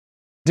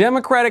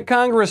Democratic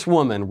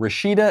Congresswoman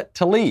Rashida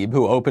Tlaib,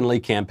 who openly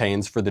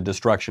campaigns for the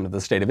destruction of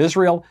the state of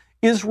Israel,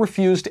 is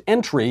refused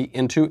entry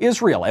into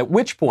Israel, at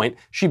which point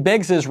she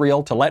begs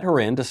Israel to let her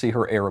in to see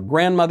her Arab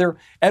grandmother,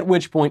 at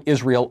which point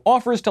Israel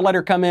offers to let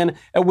her come in,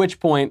 at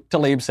which point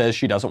Tlaib says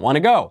she doesn't want to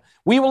go.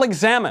 We will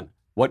examine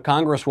what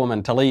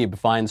Congresswoman Tlaib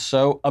finds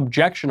so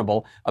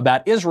objectionable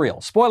about Israel.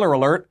 Spoiler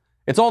alert,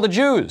 it's all the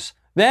Jews.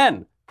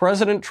 Then,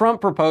 President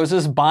Trump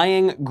proposes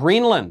buying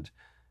Greenland.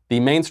 The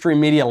mainstream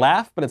media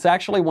laugh, but it's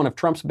actually one of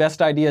Trump's best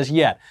ideas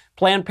yet.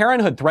 Planned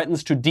Parenthood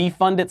threatens to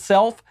defund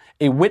itself.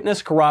 A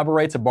witness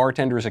corroborates a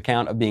bartender's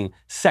account of being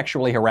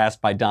sexually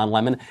harassed by Don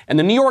Lemon. And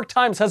the New York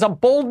Times has a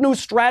bold new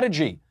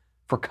strategy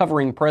for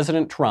covering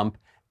President Trump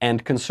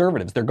and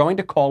conservatives. They're going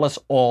to call us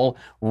all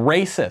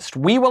racist.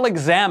 We will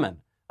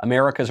examine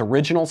America's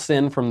original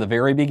sin from the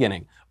very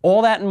beginning.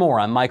 All that and more.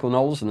 I'm Michael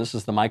Knowles, and this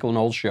is The Michael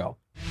Knowles Show.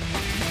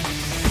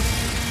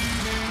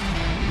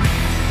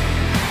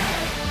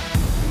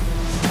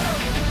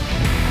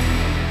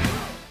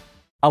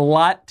 A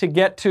lot to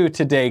get to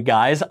today,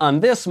 guys,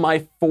 on this,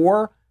 my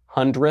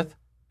 400th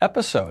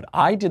episode.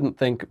 I didn't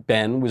think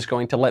Ben was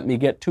going to let me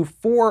get to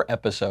 4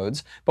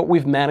 episodes, but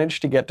we've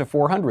managed to get to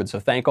 400. So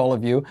thank all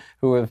of you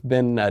who have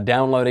been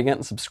downloading it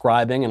and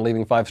subscribing and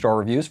leaving 5-star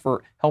reviews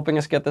for helping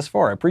us get this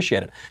far. I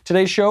appreciate it.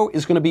 Today's show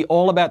is going to be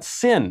all about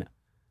sin,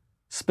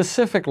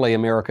 specifically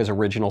America's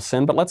original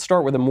sin. But let's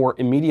start with a more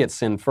immediate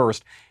sin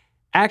first.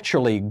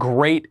 Actually,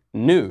 great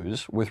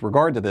news with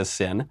regard to this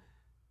sin.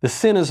 The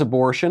sin is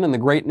abortion, and the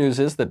great news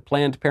is that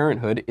Planned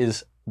Parenthood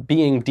is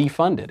being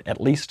defunded,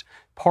 at least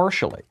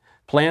partially.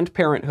 Planned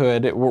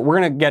Parenthood, we're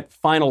going to get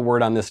final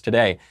word on this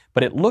today,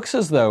 but it looks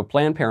as though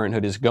Planned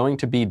Parenthood is going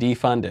to be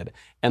defunded.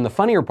 And the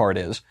funnier part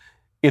is,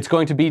 it's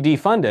going to be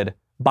defunded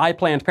by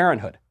Planned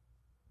Parenthood.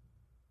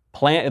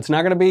 It's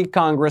not going to be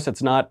Congress.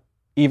 It's not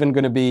even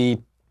going to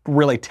be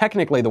really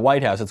technically the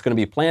White House. It's going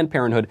to be Planned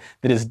Parenthood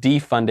that is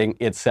defunding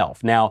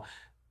itself. Now,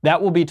 that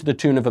will be to the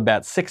tune of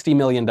about $60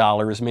 million,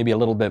 maybe a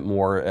little bit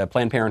more.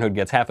 Planned Parenthood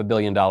gets $500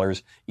 million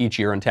each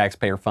year in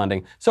taxpayer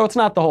funding. So it's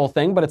not the whole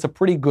thing, but it's a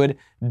pretty good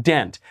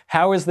dent.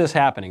 How is this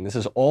happening? This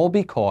is all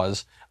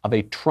because of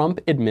a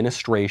Trump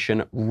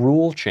administration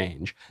rule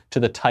change to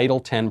the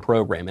Title X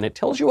program. And it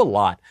tells you a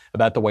lot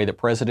about the way that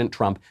President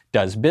Trump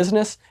does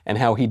business and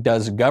how he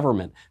does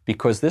government,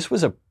 because this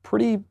was a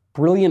pretty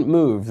brilliant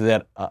move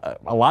that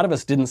a lot of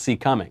us didn't see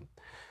coming.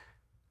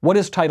 What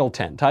is Title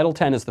X? Title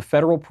X is the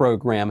federal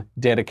program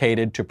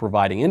dedicated to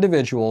providing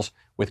individuals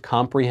with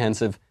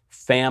comprehensive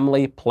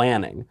family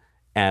planning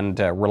and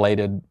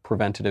related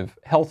preventative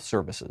health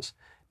services.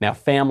 Now,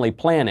 family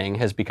planning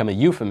has become a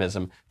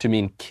euphemism to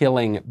mean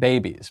killing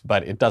babies,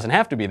 but it doesn't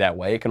have to be that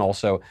way. It can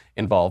also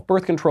involve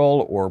birth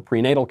control or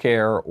prenatal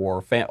care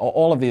or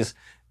all of these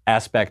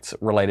aspects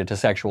related to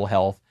sexual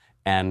health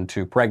and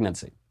to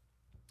pregnancy.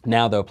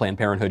 Now, though, Planned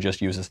Parenthood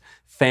just uses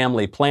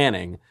family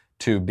planning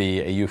to be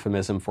a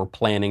euphemism for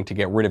planning to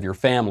get rid of your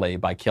family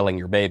by killing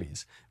your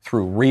babies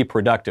through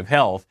reproductive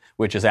health,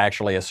 which is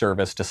actually a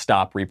service to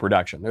stop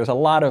reproduction. There's a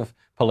lot of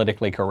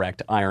politically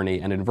correct irony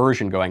and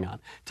inversion going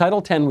on. Title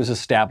X was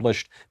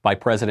established by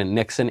President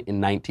Nixon in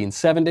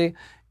 1970,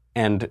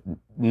 and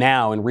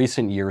now in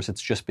recent years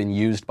it's just been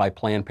used by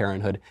Planned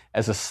Parenthood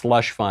as a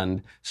slush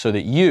fund so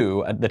that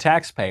you, the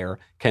taxpayer,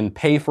 can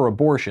pay for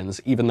abortions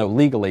even though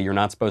legally you're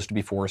not supposed to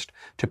be forced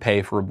to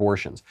pay for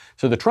abortions.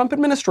 So the Trump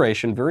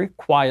administration very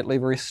quietly,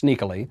 very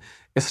sneakily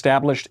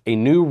established a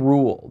new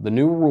rule. The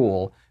new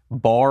rule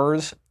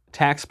bars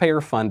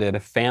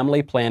taxpayer-funded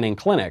family planning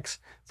clinics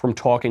from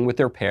talking with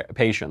their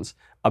patients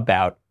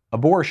about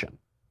abortion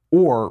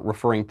or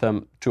referring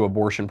them to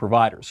abortion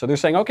providers. So they're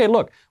saying, okay,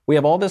 look, we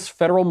have all this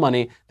federal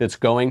money that's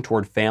going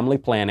toward family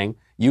planning.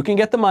 You can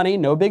get the money,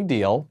 no big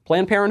deal.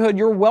 Planned Parenthood,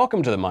 you're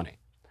welcome to the money.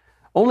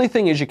 Only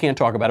thing is you can't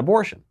talk about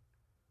abortion.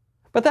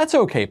 But that's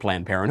okay,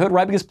 Planned Parenthood,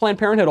 right? Because Planned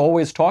Parenthood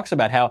always talks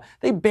about how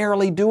they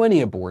barely do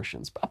any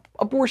abortions.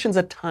 Abortion's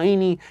a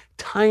tiny,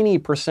 tiny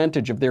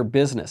percentage of their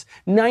business.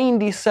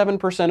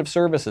 97% of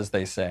services,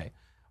 they say,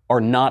 are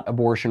not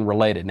abortion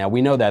related. Now,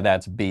 we know that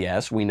that's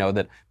BS. We know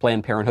that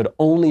Planned Parenthood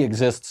only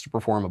exists to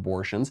perform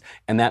abortions,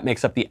 and that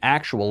makes up the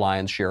actual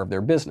lion's share of their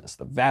business,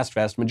 the vast,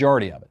 vast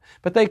majority of it.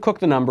 But they cook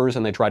the numbers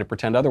and they try to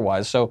pretend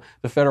otherwise. So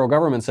the federal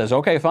government says,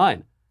 okay,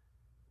 fine.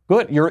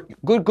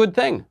 Good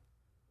thing.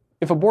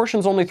 If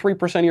abortion's only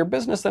 3% of your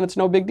business, then it's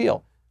no big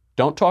deal.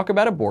 Don't talk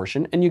about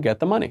abortion and you get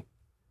the money.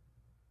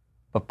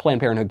 But Planned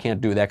Parenthood can't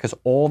do that because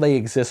all they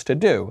exist to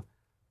do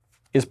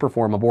is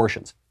perform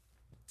abortions.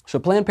 So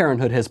Planned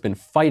Parenthood has been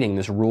fighting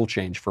this rule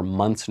change for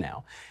months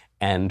now,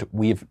 and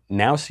we've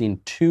now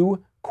seen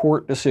 2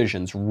 court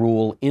decisions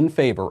rule in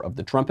favor of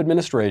the Trump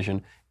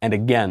administration and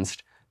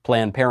against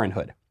Planned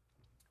Parenthood.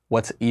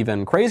 What's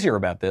even crazier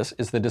about this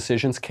is the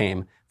decisions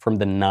came from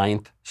the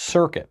Ninth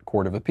Circuit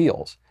Court of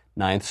Appeals.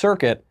 Ninth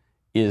Circuit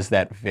is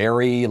that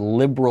very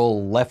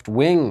liberal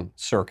left-wing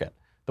circuit,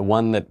 the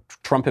one that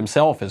Trump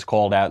himself has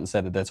called out and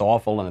said that that's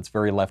awful and it's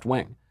very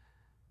left-wing.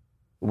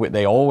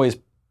 They always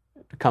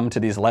come to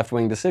these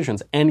left-wing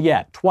decisions, and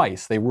yet,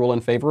 twice, they rule in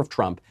favor of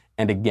Trump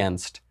and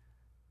against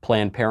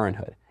Planned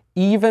Parenthood.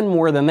 Even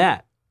more than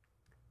that,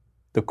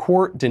 the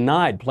court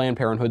denied Planned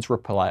Parenthood's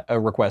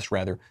request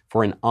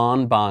for an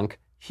en banc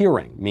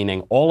hearing,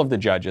 meaning all of the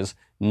judges,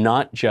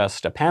 not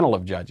just a panel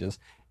of judges,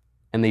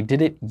 and they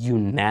did it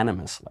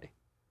unanimously.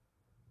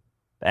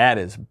 That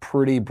is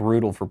pretty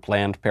brutal for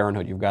Planned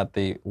Parenthood. You've got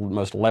the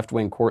most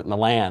left-wing court in the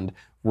land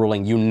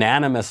ruling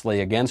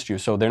unanimously against you,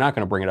 so they're not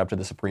going to bring it up to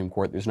the Supreme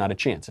Court. There's not a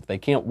chance. If they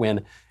can't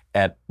win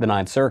at the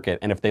Ninth Circuit,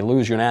 and if they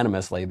lose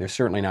unanimously, they're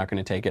certainly not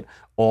going to take it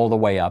all the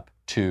way up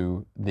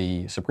to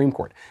the Supreme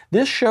Court.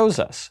 This shows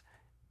us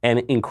an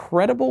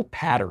incredible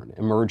pattern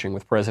emerging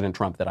with President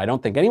Trump that I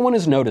don't think anyone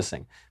is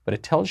noticing, but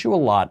it tells you a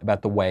lot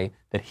about the way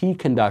that he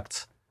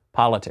conducts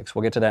politics.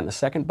 We'll get to that in a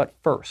second, but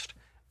first,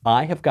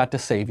 I have got to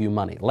save you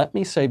money. Let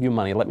me save you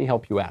money. Let me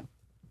help you out.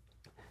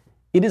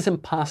 It is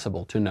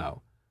impossible to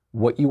know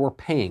what you are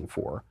paying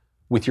for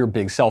with your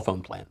big cell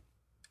phone plan.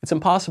 It's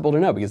impossible to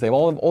know because they have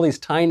all these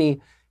tiny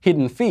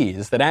hidden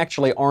fees that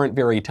actually aren't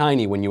very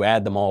tiny when you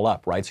add them all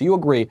up, right? So you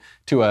agree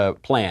to a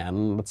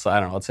plan, let's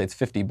say it's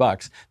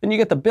 $50, then you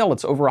get the bill,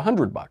 it's over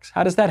 $100.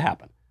 How does that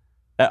happen?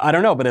 I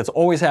don't know, but it's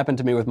always happened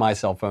to me with my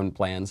cell phone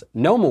plans.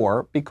 No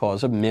more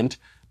because of Mint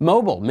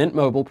Mobile. Mint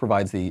Mobile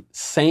provides the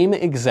same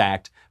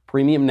exact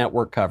premium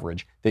network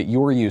coverage that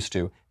you're used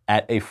to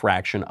at a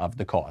fraction of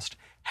the cost.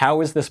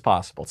 How is this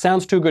possible? It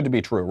sounds too good to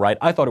be true, right?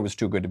 I thought it was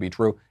too good to be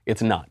true.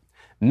 It's not.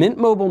 Mint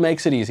Mobile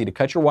makes it easy to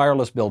cut your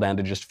wireless bill down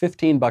to just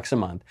 $15 a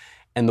month.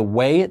 And the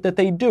way that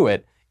they do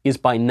it is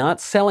by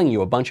not selling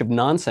you a bunch of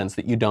nonsense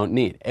that you don't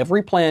need.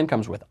 Every plan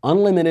comes with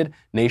unlimited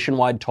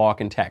nationwide talk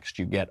and text.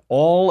 You get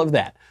all of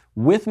that.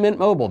 With Mint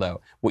Mobile,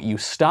 though, what you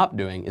stop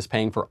doing is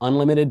paying for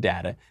unlimited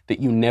data that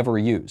you never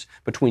use.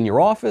 Between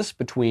your office,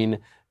 between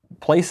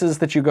places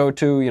that you go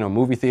to,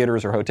 movie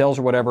theaters or hotels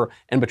or whatever,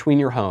 and between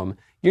your home,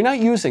 you're not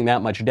using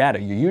that much data.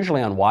 You're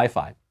usually on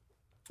Wi-Fi.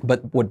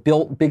 But what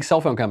big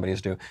cell phone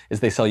companies do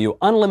is they sell you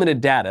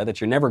unlimited data that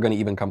you're never going to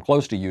even come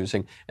close to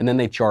using, and then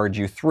they charge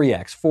you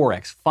 3x,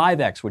 4x,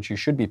 5x, which you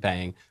should be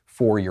paying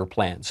for your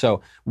plan.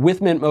 So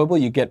with Mint Mobile,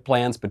 you get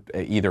plans but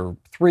either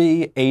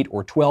 3, 8,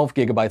 or 12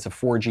 gigabytes of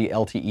 4G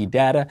LTE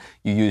data.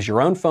 You use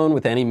your own phone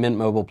with any Mint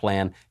Mobile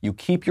plan. You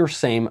keep your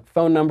same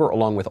phone number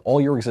along with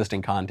all your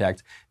existing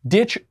contacts.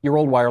 Ditch your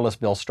old wireless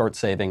bill. Start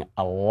saving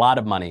a lot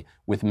of money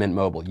with Mint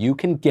Mobile. You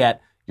can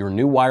get your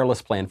new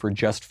wireless plan for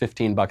just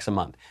 $15 a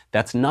month.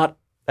 That's not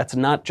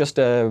just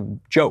a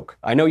joke.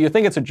 I know you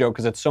think it's a joke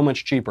because it's so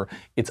much cheaper.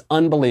 It's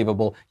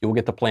unbelievable. You will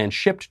get the plan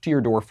shipped to your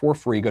door for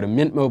free. Go to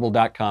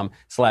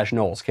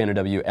mintmobile.com/Knowles,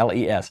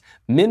 K-N-O-W-L-E-S.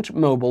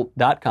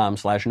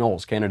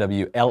 mintmobile.com/Knowles,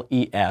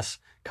 K-N-O-W-L-E-S.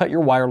 Cut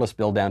your wireless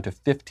bill down to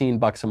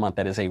 $15 a month.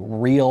 That is a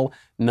real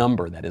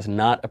number. That is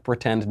not a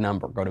pretend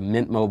number. Go to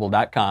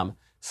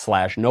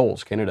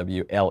mintmobile.com/Knowles,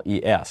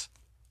 K-N-O-W-L-E-S.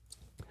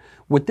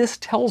 What this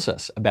tells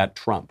us about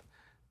Trump,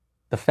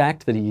 the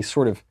fact that he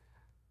sort of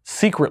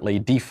secretly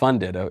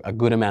defunded a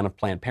good amount of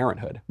Planned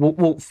Parenthood.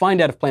 We'll find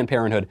out if Planned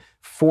Parenthood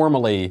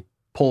formally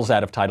pulls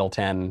out of Title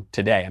X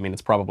today. I mean,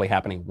 it's probably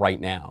happening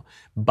right now.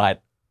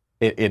 But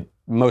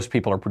most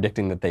people are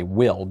predicting that they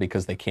will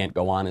because they can't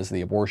go on as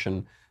the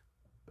abortion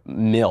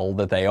mill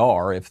that they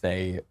are if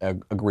they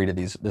agree to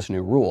this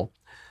new rule.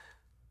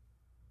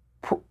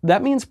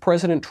 That means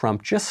President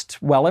Trump,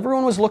 while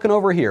everyone was looking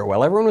over here,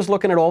 while everyone was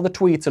looking at all the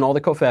tweets and all the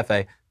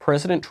covfefe,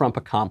 President Trump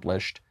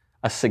accomplished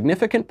a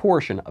significant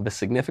portion of a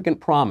significant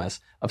promise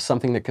of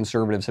something that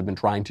conservatives have been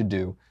trying to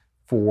do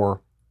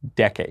for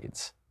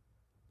decades.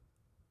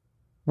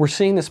 We're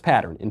seeing this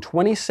pattern. In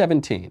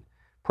 2017,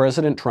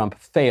 President Trump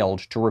failed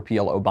to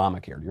repeal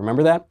Obamacare. Do you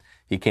remember that?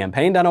 He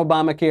campaigned on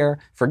Obamacare.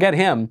 Forget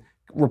him.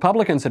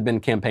 Republicans had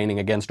been campaigning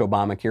against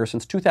Obamacare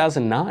since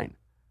 2009.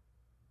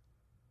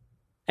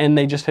 And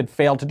they just had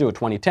failed to do it.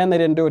 2010, they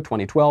didn't do it.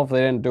 2012,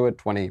 they didn't do it.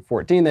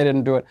 2014, they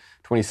didn't do it.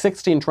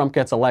 2016, Trump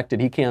gets elected.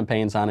 He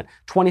campaigns on it.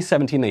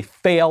 2017, they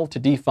fail to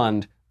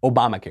defund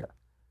Obamacare,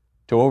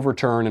 to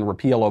overturn and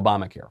repeal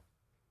Obamacare.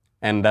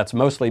 And that's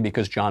mostly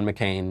because John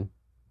McCain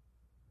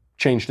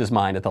changed his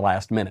mind at the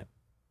last minute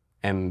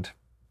and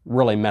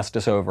really messed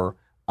us over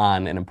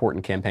on an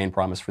important campaign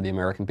promise for the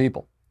American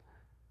people.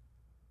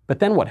 But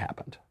then what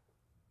happened?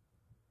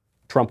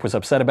 Trump was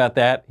upset about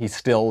that. He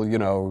still,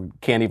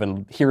 can't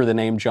even hear the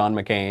name John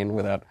McCain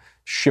without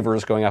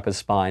shivers going up his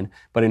spine.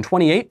 But in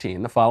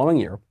 2018, the following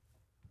year,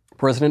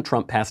 President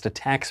Trump passed a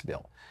tax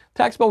bill.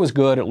 The tax bill was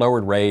good. It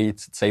lowered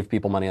rates. It saved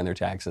people money on their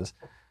taxes.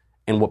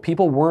 And what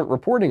people weren't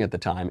reporting at the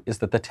time is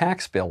that the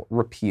tax bill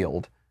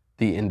repealed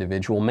the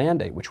individual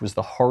mandate, which was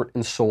the heart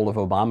and soul of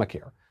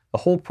Obamacare. The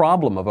whole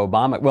problem of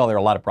well, there are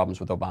a lot of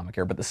problems with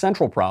Obamacare, but the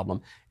central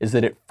problem is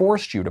that it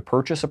forced you to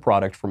purchase a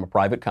product from a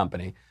private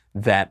company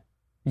that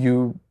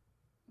you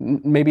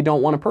maybe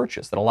don't want to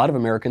purchase, that a lot of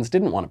Americans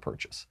didn't want to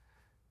purchase.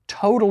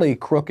 Totally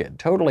crooked,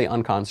 totally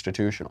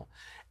unconstitutional.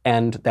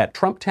 And that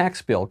Trump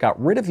tax bill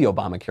got rid of the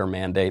Obamacare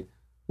mandate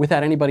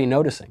without anybody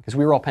noticing, because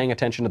we were all paying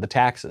attention to the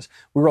taxes.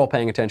 We were all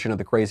paying attention to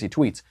the crazy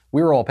tweets.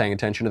 We were all paying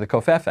attention to the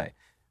covfefe.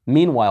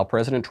 Meanwhile,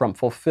 President Trump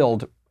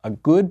fulfilled a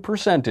good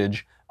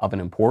percentage of an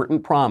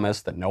important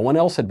promise that no one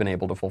else had been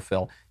able to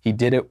fulfill. He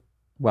did it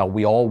well,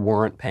 we all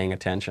weren't paying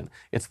attention.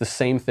 It's the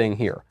same thing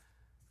here.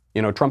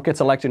 You know, Trump gets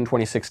elected in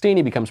 2016,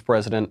 he becomes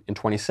president in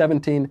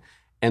 2017,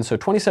 and so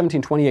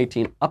 2017,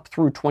 2018, up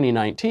through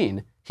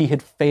 2019, he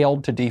had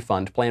failed to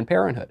defund Planned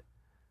Parenthood.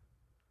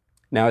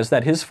 Now, is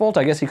that his fault?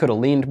 I guess he could have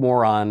leaned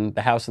more on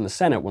the House and the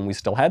Senate when we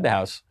still had the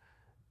House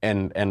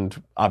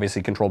and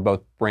obviously controlled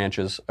both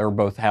branches or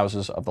both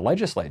houses of the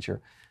legislature.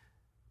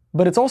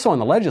 But it's also on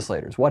the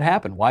legislators. What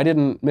happened? Why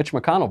didn't Mitch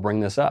McConnell bring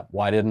this up?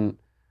 Why didn't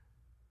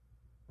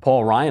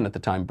Paul Ryan at the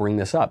time bring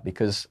this up?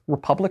 Because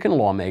Republican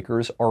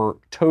lawmakers are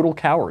total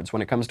cowards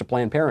when it comes to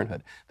Planned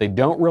Parenthood. They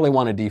don't really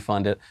want to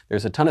defund it.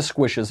 There's a ton of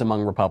squishes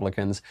among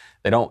Republicans.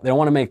 They don't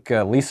want to make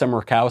Lisa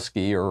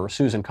Murkowski or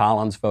Susan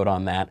Collins vote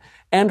on that.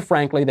 And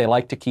frankly, they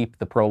like to keep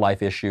the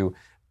pro-life issue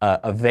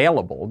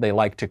available. They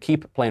like to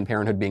keep Planned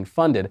Parenthood being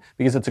funded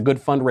because it's a good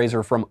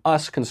fundraiser from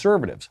us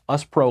conservatives,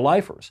 us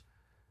pro-lifers.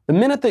 The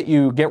minute that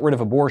you get rid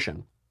of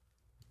abortion,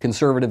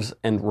 conservatives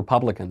and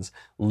Republicans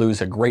lose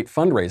a great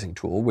fundraising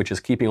tool, which is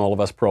keeping all of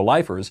us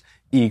pro-lifers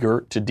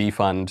eager to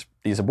defund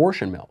these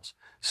abortion mills.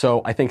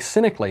 So I think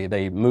cynically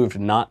they moved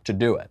not to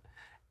do it.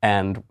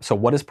 And so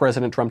what does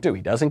President Trump do?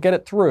 He doesn't get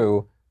it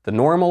through the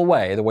normal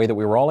way, the way that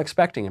we were all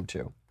expecting him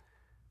to.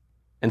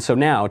 And so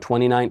now,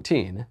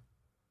 2019,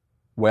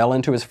 well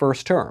into his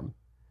first term,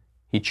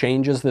 he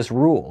changes this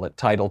rule at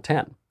Title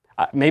X.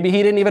 Maybe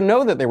he didn't even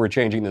know that they were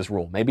changing this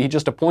rule. Maybe he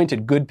just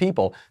appointed good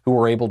people who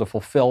were able to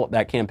fulfill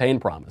that campaign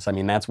promise. I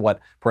mean, that's what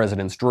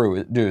presidents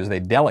do, is they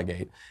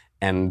delegate.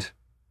 And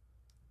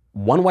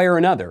one way or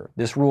another,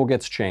 this rule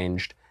gets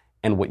changed.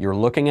 And what you're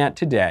looking at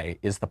today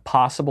is the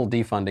possible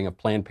defunding of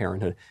Planned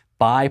Parenthood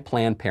by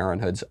Planned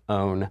Parenthood's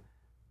own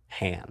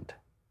hand.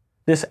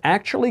 This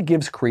actually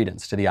gives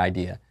credence to the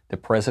idea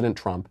that President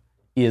Trump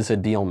is a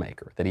deal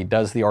maker, that he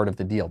does the art of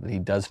the deal, that he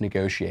does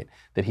negotiate,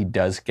 that he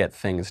does get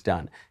things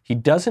done. He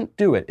doesn't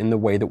do it in the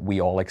way that we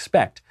all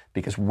expect,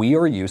 because we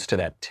are used to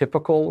that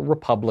typical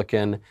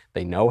Republican.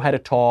 They know how to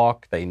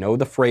talk, they know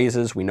the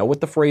phrases, we know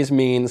what the phrase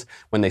means.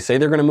 When they say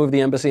they're going to move the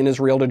embassy in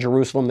Israel to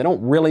Jerusalem, they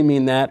don't really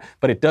mean that,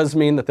 but it does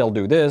mean that they'll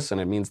do this, and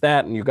it means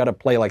that, and you've got to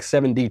play like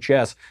 7D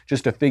chess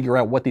just to figure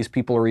out what these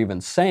people are even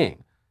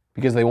saying,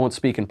 because they won't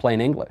speak in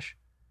plain English.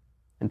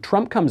 And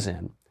Trump comes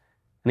in,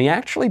 and he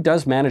actually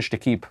does manage to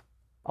keep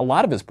a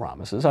lot of his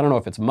promises. I don't know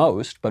if it's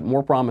most, but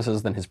more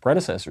promises than his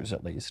predecessors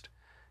at least.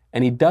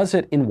 And he does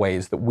it in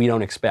ways that we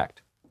don't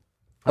expect.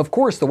 Of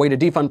course, the way to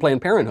defund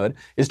Planned Parenthood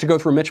is to go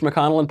through Mitch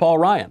McConnell and Paul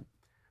Ryan.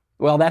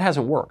 Well, that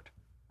hasn't worked.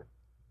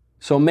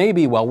 So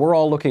maybe while we're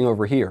all looking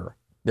over here,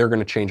 they're going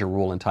to change a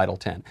rule in Title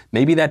X.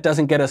 Maybe that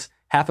doesn't get us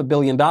 $500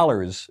 million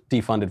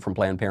defunded from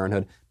Planned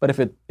Parenthood, but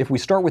if we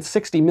start with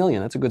 $60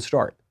 million, that's a good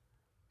start.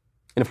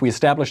 And if we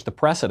establish the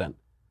precedent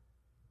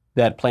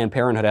that Planned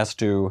Parenthood has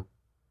to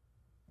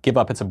give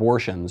up its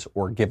abortions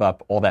or give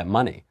up all that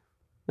money,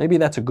 maybe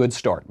that's a good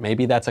start.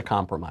 Maybe that's a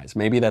compromise.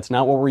 Maybe that's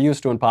not what we're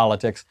used to in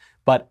politics,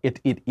 but it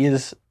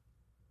is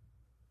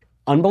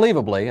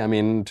unbelievably, I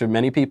mean, to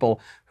many people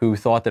who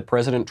thought that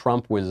President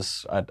Trump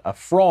was a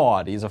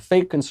fraud, he's a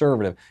fake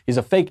conservative, he's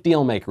a fake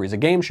deal maker, he's a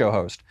game show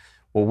host,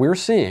 what we're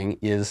seeing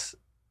is,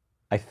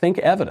 I think,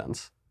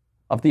 evidence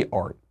of the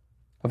art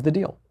of the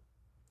deal.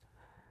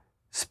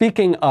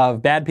 Speaking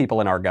of bad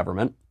people in our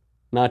government,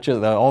 not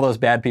just all those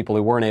bad people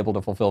who weren't able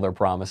to fulfill their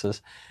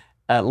promises,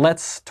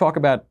 let's talk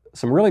about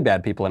some really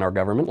bad people in our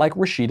government, like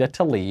Rashida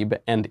Tlaib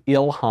and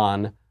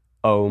Ilhan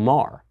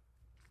Omar.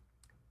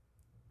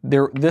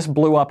 This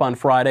blew up on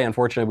Friday.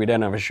 Unfortunately, we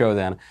didn't have a show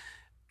then.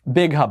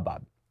 Big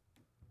hubbub.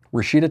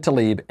 Rashida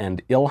Tlaib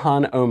and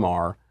Ilhan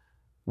Omar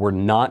were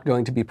not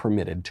going to be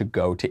permitted to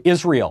go to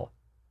Israel.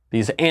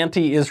 These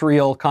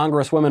anti-Israel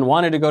congresswomen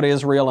wanted to go to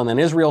Israel, and then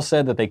Israel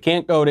said that they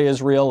can't go to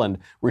Israel, and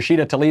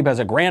Rashida Tlaib has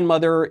a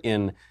grandmother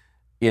in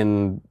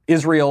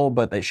Israel,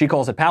 but she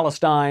calls it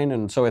Palestine,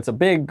 and so it's a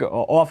big,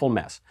 awful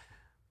mess.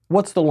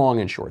 What's the long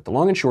and short? The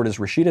long and short is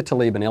Rashida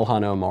Tlaib and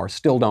Ilhan Omar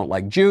still don't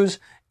like Jews,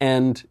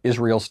 and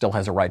Israel still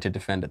has a right to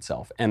defend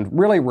itself. And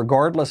really,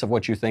 regardless of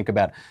what you think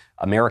about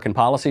American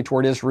policy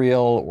toward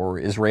Israel or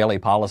Israeli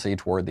policy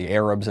toward the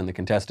Arabs in the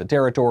contested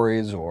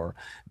territories or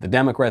the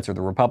Democrats or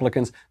the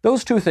Republicans,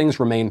 those two things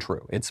remain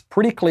true. It's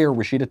pretty clear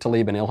Rashida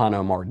Tlaib and Ilhan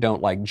Omar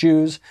don't like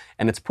Jews,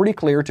 and it's pretty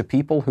clear to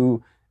people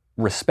who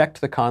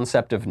respect the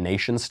concept of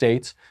nation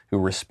states, who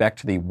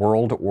respect the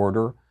world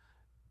order,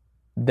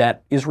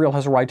 that Israel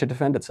has a right to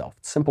defend itself.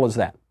 It's simple as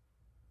that.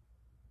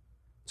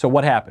 So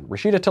what happened?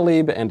 Rashida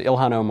Tlaib and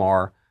Ilhan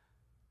Omar,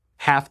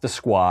 half the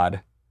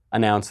squad,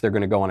 announced they're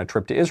going to go on a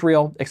trip to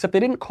Israel, except they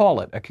didn't call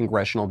it a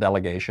congressional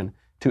delegation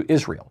to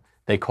Israel.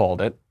 They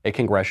called it a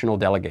congressional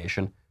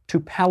delegation to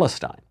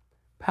Palestine.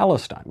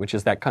 Palestine, which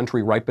is that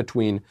country right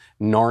between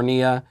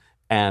Narnia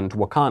and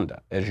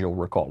Wakanda, as you'll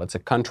recall. It's a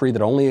country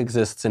that only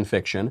exists in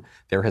fiction.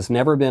 There has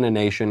never been a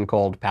nation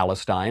called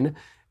Palestine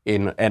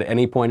at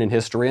any point in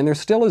history, and there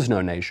still is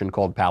no nation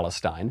called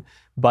Palestine.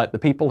 But the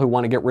people who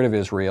want to get rid of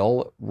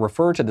Israel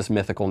refer to this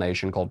mythical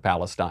nation called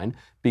Palestine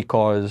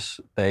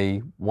because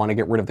they want to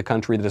get rid of the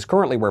country that is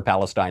currently where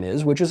Palestine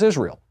is, which is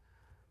Israel.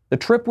 The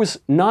trip was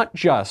not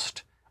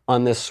just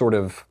on this sort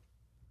of,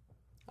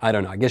 I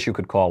don't know, I guess you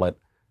could call it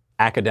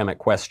academic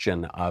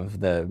question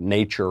of the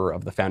nature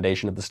of the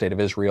foundation of the State of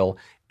Israel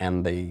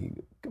and the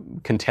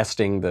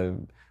contesting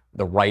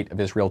the right of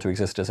Israel to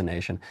exist as a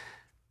nation.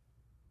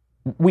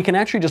 We can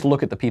actually just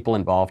look at the people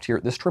involved here.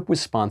 This trip was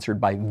sponsored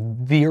by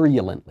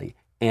virulently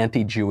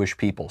anti-Jewish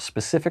people,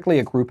 specifically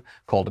a group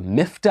called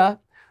Mifta,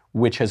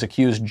 which has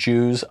accused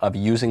Jews of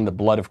using the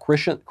blood of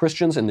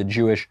Christians in the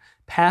Jewish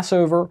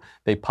Passover.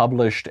 They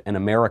published an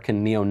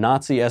American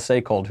neo-Nazi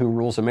essay called Who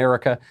Rules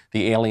America?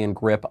 The Alien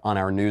Grip on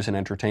Our News and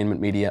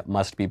Entertainment Media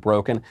Must Be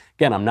Broken.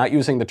 Again, I'm not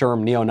using the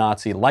term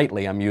neo-Nazi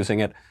lightly. I'm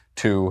using it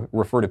to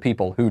refer to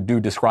people who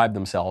do describe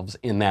themselves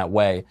in that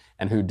way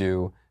and who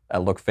do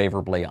look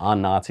favorably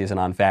on Nazis and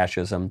on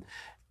fascism.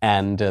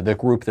 And this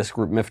group,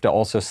 Mifta,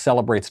 also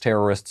celebrates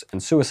terrorists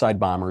and suicide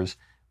bombers,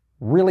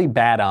 really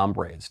bad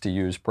hombres, to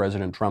use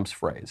President Trump's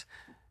phrase.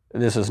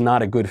 This is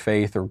not a good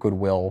faith or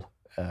goodwill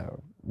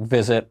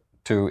visit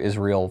to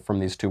Israel from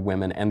these two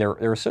women, and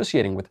they're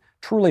associating with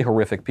truly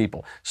horrific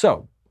people.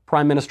 So,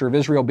 Prime Minister of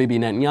Israel, Bibi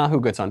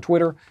Netanyahu, gets on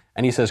Twitter,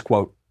 and he says,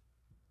 quote,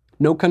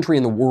 "No country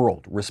in the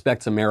world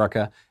respects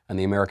America and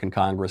the American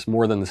Congress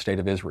more than the State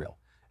of Israel.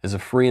 As a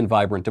free and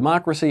vibrant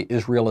democracy,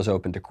 Israel is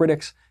open to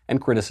critics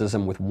and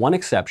criticism. With one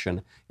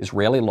exception,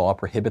 Israeli law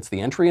prohibits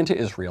the entry into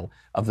Israel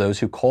of those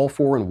who call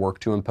for and work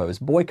to impose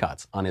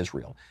boycotts on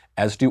Israel,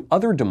 as do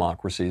other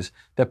democracies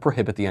that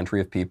prohibit the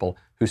entry of people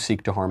who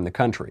seek to harm the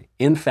country.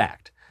 In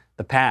fact,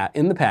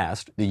 in the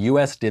past, the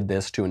U.S. did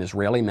this to an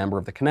Israeli member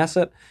of the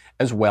Knesset,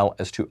 as well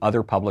as to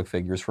other public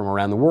figures from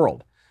around the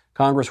world.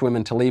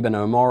 Congresswomen Tlaib and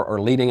Omar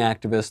are leading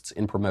activists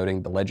in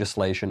promoting the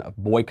legislation of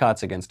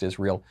boycotts against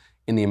Israel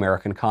in the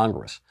American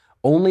Congress.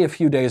 Only a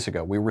few days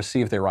ago, we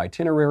received their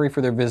itinerary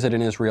for their visit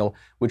in Israel,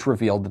 which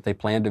revealed that they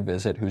plan to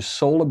visit whose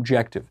sole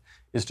objective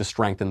is to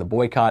strengthen the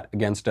boycott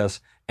against us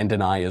and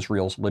deny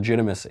Israel's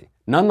legitimacy.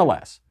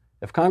 Nonetheless,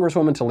 if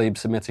Congresswoman Tlaib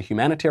submits a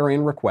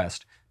humanitarian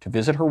request to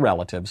visit her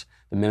relatives,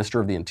 the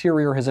Minister of the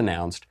Interior has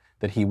announced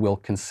that he will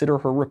consider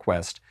her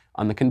request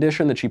on the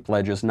condition that she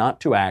pledges not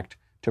to act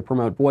to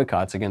promote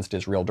boycotts against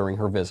Israel during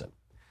her visit."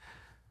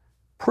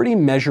 Pretty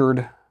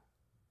measured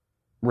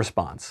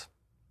response.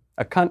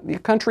 A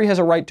country has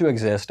a right to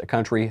exist. A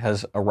country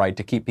has a right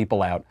to keep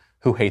people out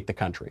who hate the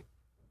country.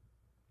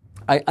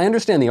 I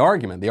understand the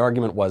argument. The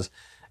argument was,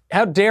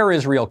 how dare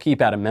Israel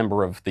keep out a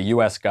member of the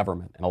U.S.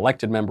 government, an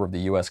elected member of the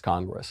U.S.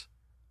 Congress?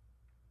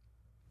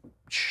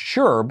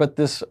 Sure, but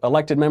this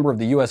elected member of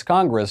the U.S.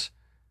 Congress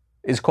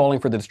is calling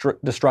for the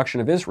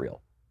destruction of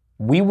Israel.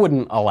 We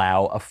wouldn't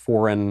allow a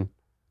foreign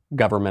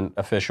government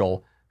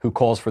official who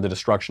calls for the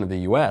destruction of the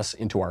U.S.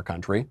 into our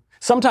country.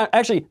 Sometimes,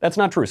 actually, that's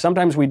not true.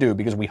 Sometimes we do,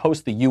 because we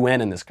host the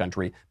UN in this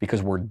country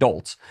because we're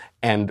dolts,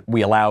 and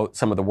we allow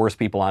some of the worst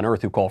people on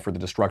earth who call for the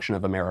destruction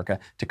of America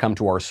to come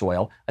to our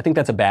soil. I think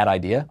that's a bad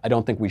idea. I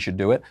don't think we should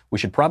do it. We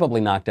should probably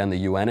knock down the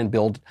UN and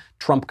build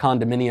Trump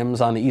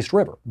condominiums on the East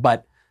River.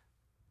 But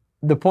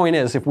the point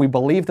is, if we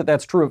believe that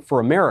that's true for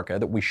America,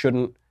 that we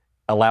shouldn't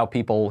allow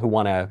people who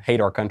want to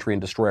hate our country and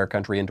destroy our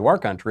country into our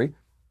country,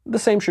 the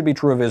same should be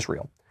true of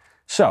Israel.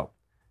 So,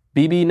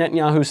 Bibi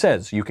Netanyahu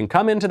says, you can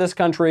come into this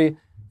country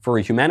for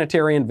a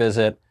humanitarian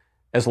visit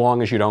as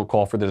long as you don't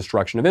call for the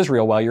destruction of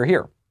Israel while you're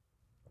here.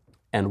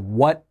 And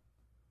what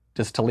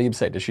does Tlaib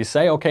say? Does she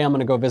say, okay, I'm going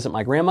to go visit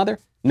my grandmother?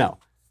 No.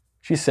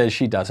 She says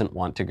she doesn't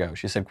want to go.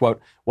 She said,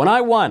 quote, "When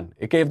I won,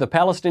 it gave the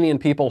Palestinian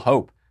people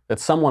hope that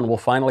someone will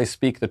finally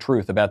speak the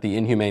truth about the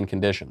inhumane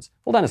conditions."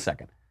 Hold on a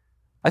second.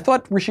 I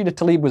thought Rashida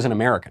Tlaib was an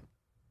American.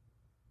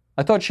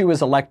 I thought she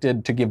was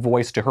elected to give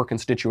voice to her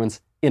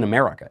constituents in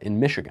America, in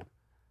Michigan.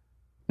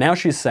 Now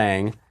she's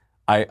saying,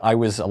 I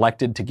was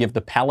elected to give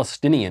the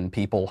Palestinian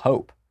people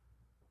hope.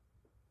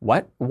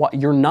 What?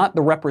 You're not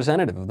the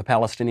representative of the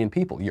Palestinian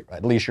people.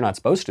 At least you're not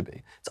supposed to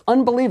be. It's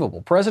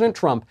unbelievable. President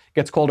Trump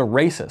gets called a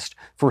racist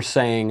for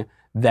saying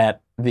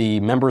that the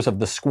members of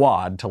the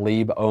squad,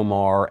 Tlaib,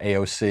 Omar,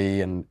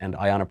 AOC, and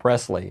Ayanna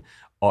Pressley,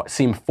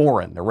 seem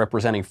foreign. They're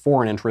representing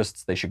foreign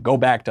interests. They should go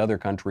back to other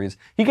countries.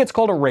 He gets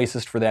called a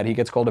racist for that. He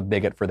gets called a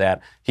bigot for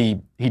that.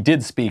 He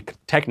did speak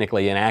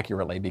technically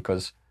inaccurately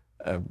because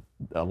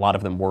a lot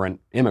of them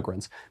weren't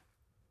immigrants.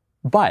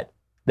 But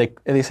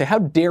they say, how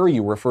dare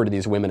you refer to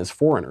these women as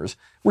foreigners?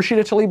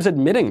 Rashida Tlaib's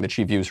admitting that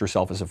she views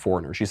herself as a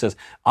foreigner. She says,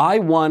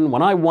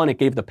 when I won, it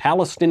gave the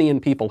Palestinian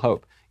people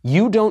hope.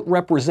 You don't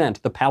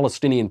represent the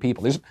Palestinian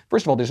people.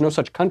 First of all, there's no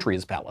such country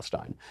as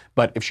Palestine.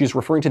 But if she's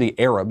referring to the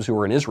Arabs who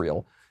are in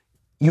Israel,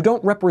 you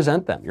don't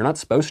represent them. You're not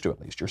supposed to,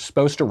 at least. You're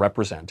supposed to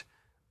represent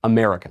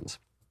Americans.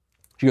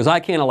 She goes,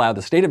 I can't allow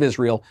the state of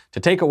Israel to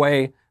take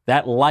away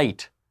that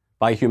light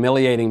by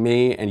humiliating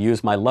me and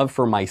use my love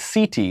for my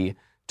Siti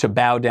to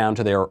bow down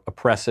to their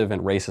oppressive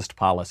and racist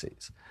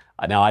policies.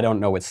 Now, I don't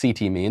know what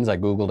Siti means. I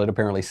Googled it.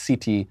 Apparently,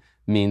 Siti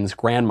means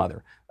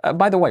grandmother.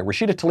 By the way,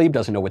 Rashida Tlaib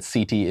doesn't know what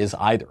Siti is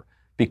either,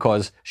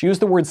 because she used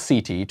the word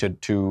Siti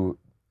to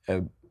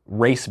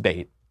race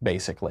bait,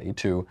 basically,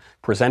 to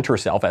present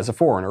herself as a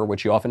foreigner,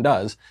 which she often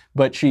does,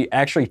 but she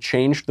actually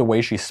changed the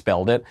way she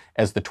spelled it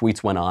as the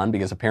tweets went on,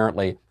 because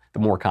apparently the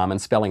more common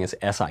spelling is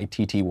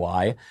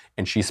S-I-T-T-Y,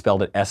 and she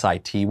spelled it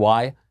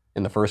S-I-T-Y.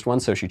 in the first one,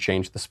 so she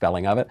changed the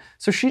spelling of it.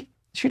 So she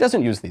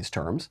doesn't use these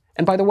terms.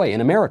 And by the way,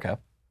 in America,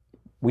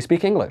 we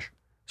speak English.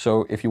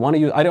 So if you want to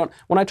use,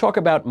 when I talk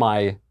about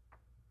my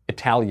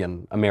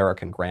Italian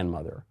American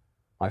grandmother,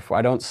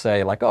 I don't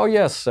say like, oh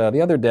yes,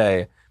 the other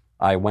day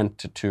I went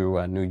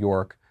to New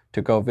York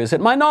to go visit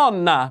my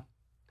nonna.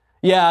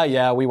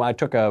 I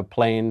took a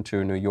plane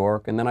to New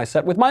York and then I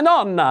sat with my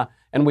nonna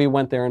and we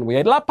went there and we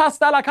ate la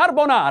pasta alla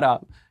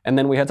carbonara and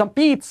then we had some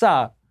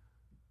pizza.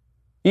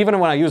 Even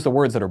when I use the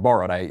words that are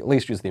borrowed, I at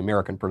least use the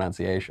American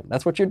pronunciation.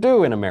 That's what you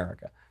do in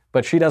America.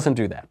 But she doesn't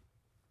do that.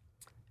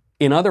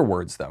 In other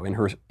words, though,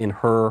 in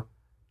her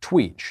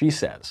tweet, she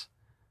says,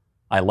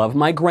 I love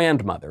my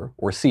grandmother,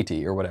 or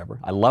Siti or whatever.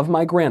 I love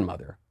my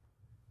grandmother,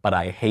 but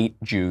I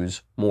hate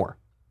Jews more.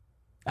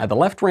 The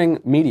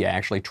left-wing media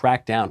actually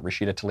tracked down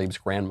Rashida Tlaib's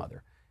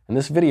grandmother. And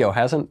this video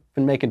hasn't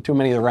been making too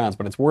many of the rounds,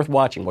 but it's worth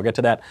watching. We'll get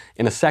to that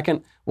in a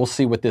second. We'll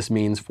see what this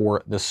means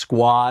for the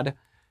squad.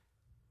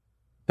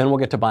 Then we'll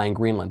get to buying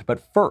Greenland.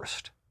 But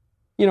first,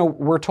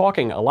 we're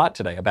talking a lot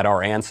today about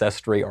our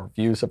ancestry, our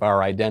views of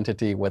our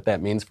identity, what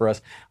that means for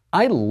us.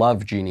 I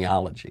love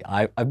genealogy.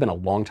 I've been a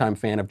longtime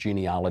fan of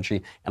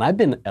genealogy, and I've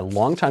been a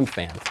longtime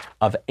fan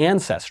of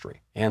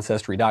Ancestry.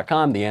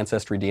 Ancestry.com, the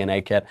Ancestry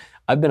DNA Kit.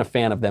 I've been a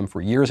fan of them for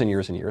years and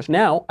years and years.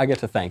 Now I get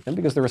to thank them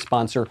because they're a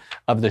sponsor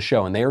of the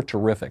show, and they are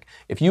terrific.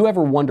 If you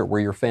ever wonder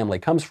where your family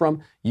comes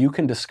from, you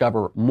can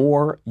discover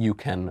more. You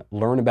can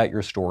learn about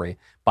your story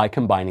by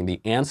combining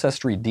the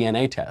Ancestry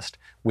DNA test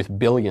with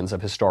billions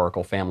of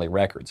historical family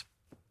records.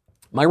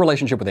 My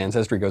relationship with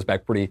Ancestry goes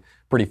back pretty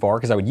far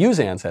because I would use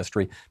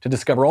Ancestry to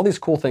discover all these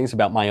cool things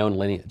about my own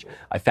lineage.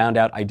 I found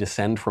out I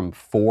descend from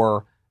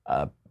 4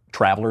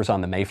 travelers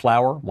on the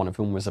Mayflower, one of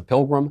whom was a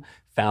pilgrim.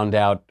 Found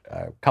out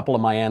a couple of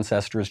my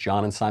ancestors,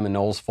 John and Simon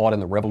Knowles, fought in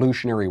the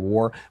Revolutionary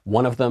War.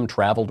 One of them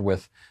traveled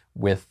with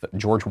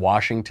George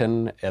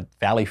Washington at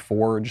Valley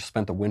Forge,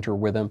 spent the winter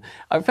with him.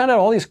 I found out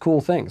all these cool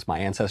things. My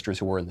ancestors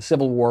who were in the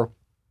Civil War.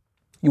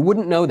 You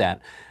wouldn't know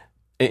that.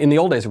 In the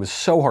old days, it was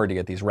so hard to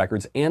get these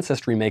records.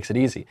 Ancestry makes it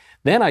easy.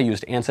 Then I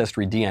used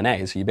Ancestry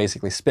DNA, so you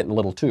basically spit in a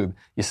little tube,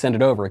 you send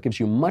it over. It gives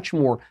you much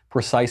more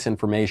precise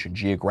information,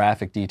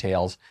 geographic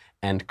details,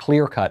 and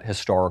clear-cut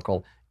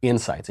historical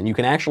insights. And you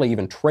can actually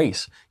even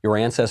trace your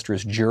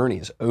ancestors'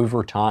 journeys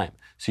over time,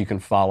 so you can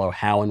follow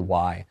how and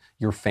why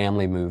your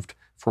family moved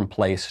from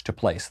place to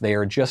place. They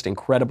are just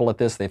incredible at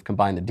this. They've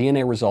combined the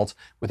DNA results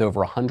with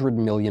over 100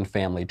 million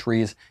family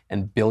trees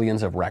and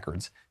billions of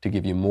records to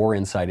give you more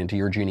insight into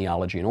your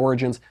genealogy and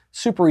origins.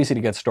 Super easy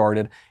to get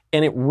started,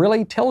 and it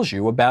really tells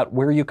you about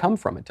where you come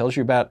from. It tells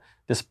you about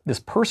this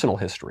personal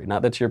history.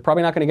 Not that you're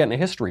probably not going to get in a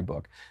history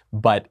book,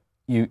 but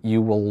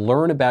you will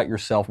learn about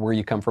yourself, where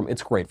you come from.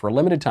 It's great. For a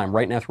limited time,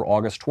 right now through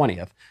August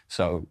 20th,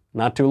 so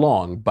not too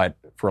long, but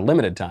for a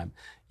limited time,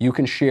 you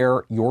can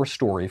share your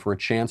story for a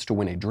chance to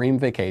win a dream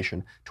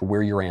vacation to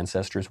where your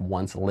ancestors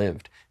once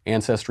lived.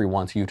 Ancestry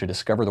wants you to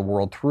discover the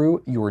world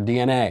through your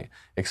DNA.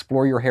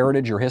 Explore your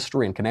heritage, your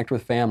history, and connect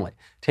with family.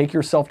 Take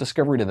your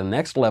self-discovery to the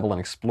next level and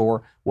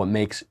explore what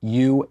makes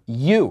you,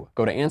 you.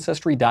 Go to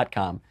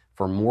Ancestry.com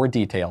for more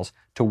details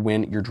to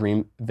win your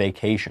dream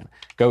vacation.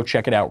 Go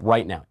check it out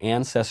right now.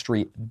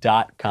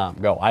 Ancestry.com.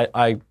 Go.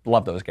 I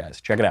love those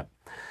guys. Check it out.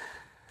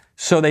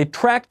 So they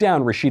tracked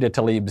down Rashida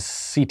Tlaib's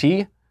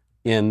Siti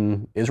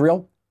in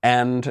Israel,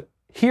 and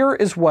here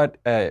is what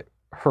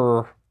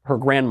her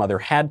grandmother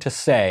had to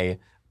say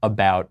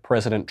about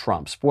President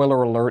Trump.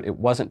 Spoiler alert, it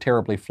wasn't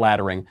terribly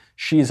flattering.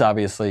 She's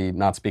obviously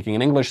not speaking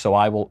in English, so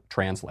I will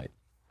translate.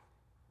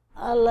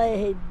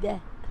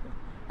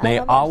 May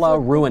Allah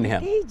ruin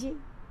him.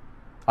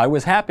 I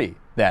was happy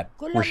that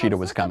Rashida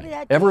was coming.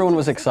 Everyone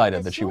was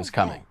excited that she was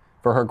coming,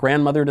 for her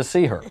grandmother to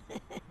see her.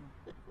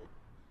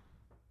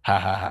 Ha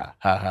ha ha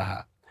ha ha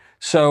ha.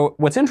 So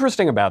what's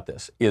interesting about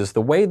this is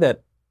the way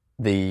that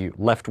the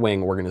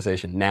left-wing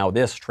organization Now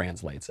This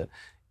translates it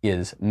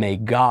is, may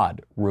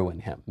God ruin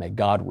him. May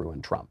God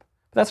ruin Trump.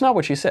 But that's not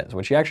what she says.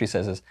 What she actually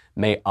says is,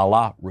 may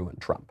Allah ruin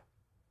Trump.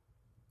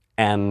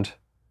 And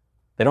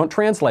they don't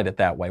translate it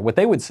that way. What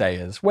they would say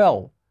is,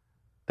 well,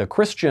 the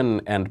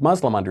Christian and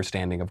Muslim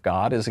understanding of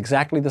God is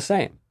exactly the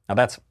same. Now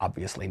that's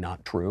obviously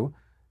not true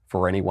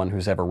for anyone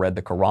who's ever read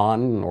the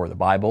Quran or the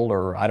Bible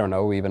or, I don't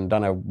know, even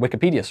done a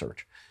Wikipedia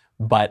search.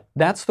 But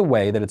that's the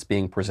way that it's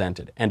being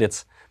presented. And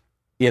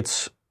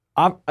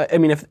I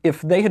mean,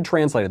 if they had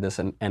translated this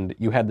and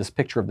you had this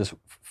picture of this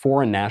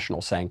foreign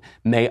national saying,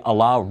 may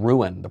Allah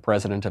ruin the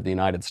President of the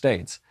United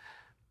States,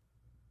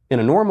 in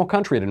a normal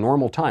country at a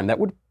normal time, that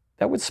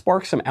would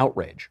spark some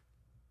outrage.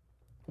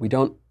 We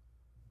don't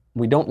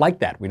like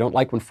that. We don't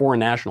like when foreign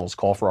nationals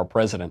call for our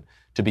president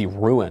to be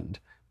ruined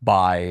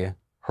by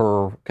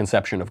her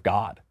conception of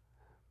God,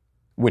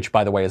 which,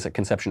 by the way, is a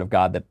conception of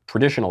God that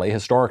traditionally,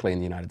 historically in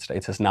the United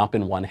States, has not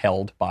been one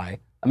held by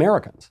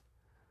Americans.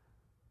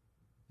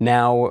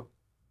 Now,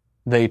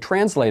 they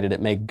translated it,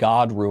 may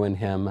God ruin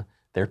him.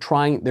 They're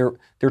trying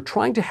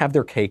to have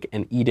their cake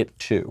and eat it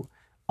too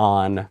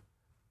on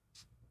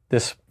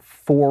this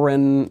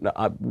foreign.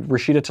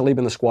 Rashida Tlaib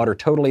and the Squad are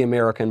totally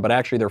American, but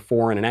actually they're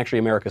foreign, and actually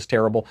America's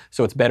terrible,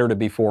 so it's better to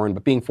be foreign,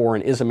 but being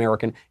foreign is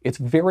American. It's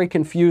very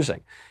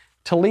confusing.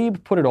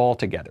 Tlaib put it all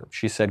together.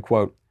 She said,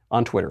 quote,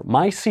 on Twitter,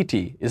 "My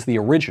CT is the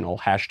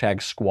original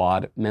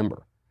 #Squad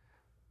member."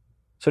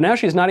 So now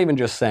she's not even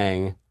just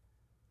saying,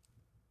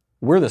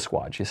 we're the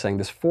Squad. She's saying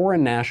this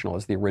foreign national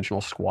is the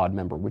original Squad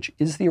member, which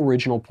is the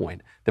original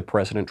point that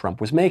President Trump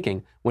was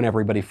making when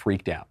everybody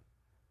freaked out.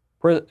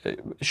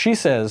 She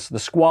says the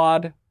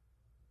Squad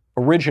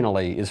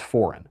originally is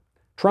foreign.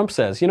 Trump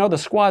says, the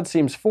Squad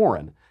seems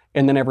foreign,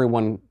 and then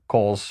everyone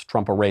calls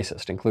Trump a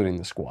racist, including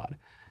the Squad.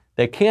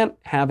 They can't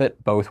have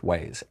it both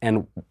ways.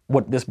 And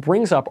what this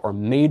brings up are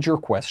major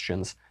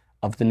questions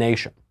of the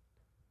nation.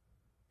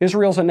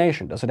 Israel's a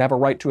nation. Does it have a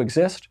right to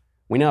exist?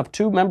 We now have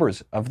 2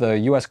 members of the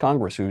U.S.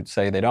 Congress who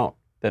say they don't,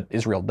 that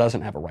Israel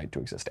doesn't have a right to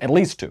exist. At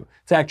least 2.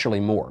 It's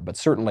actually more, but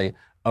certainly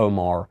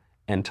Omar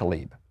and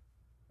Tlaib.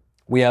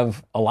 We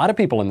have a lot of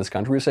people in this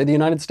country who say the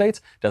United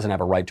States doesn't have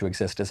a right to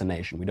exist as a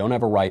nation. We don't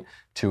have a right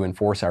to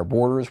enforce our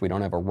borders. We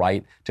don't have a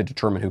right to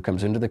determine who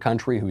comes into the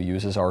country, who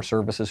uses our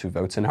services, who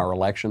votes in our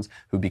elections,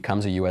 who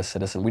becomes a U.S.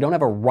 citizen. We don't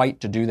have a right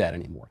to do that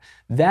anymore.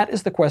 That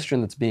is the question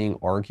that's being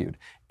argued.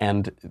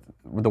 And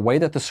the way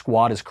that the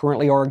Squad is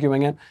currently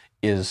arguing it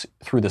is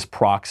through this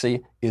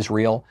proxy,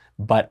 Israel.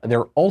 But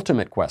their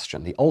ultimate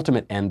question, the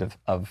ultimate end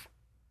of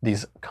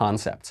these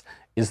concepts,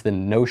 is the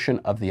notion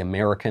of the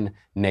American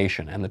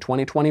nation. And the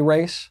 2020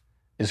 race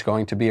is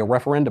going to be a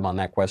referendum on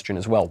that question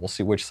as well. We'll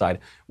see which side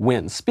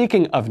wins.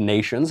 Speaking of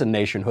nations and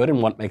nationhood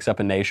and what makes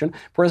up a nation,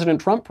 President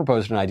Trump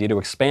proposed an idea to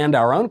expand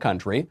our own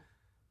country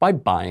by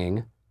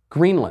buying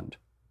Greenland.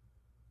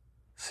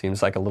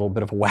 Seems like a little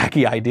bit of a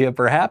wacky idea,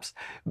 perhaps.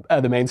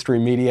 The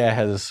mainstream media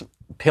has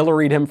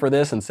pilloried him for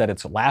this and said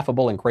it's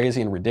laughable and crazy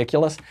and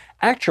ridiculous.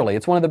 Actually,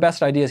 it's one of the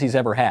best ideas he's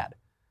ever had.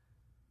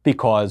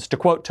 Because, to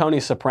quote Tony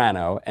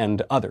Soprano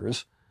and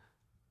others,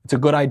 it's a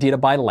good idea to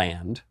buy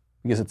land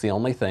because it's the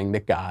only thing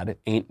that God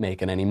ain't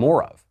making any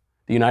more of.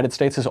 The United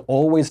States has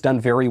always done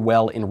very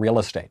well in real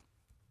estate.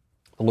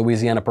 The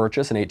Louisiana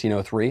Purchase in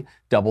 1803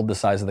 doubled the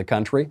size of the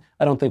country.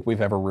 I don't think we've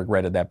ever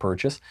regretted that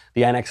purchase.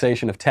 The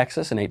annexation of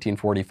Texas in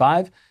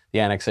 1845,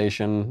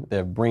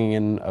 the bringing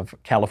in of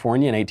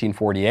California in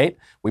 1848.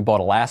 We bought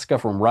Alaska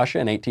from Russia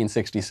in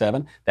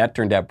 1867. That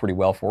turned out pretty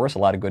well for us. A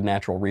lot of good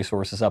natural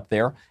resources up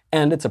there,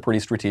 and it's a pretty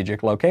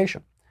strategic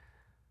location.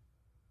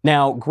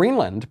 Now,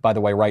 Greenland, by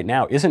the way, right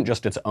now, isn't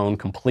just its own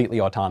completely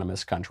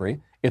autonomous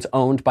country. It's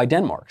owned by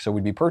Denmark, so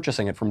we'd be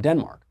purchasing it from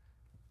Denmark.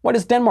 Why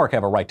does Denmark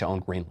have a right to own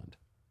Greenland?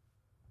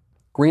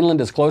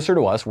 Greenland is closer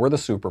to us. We're the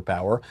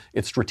superpower.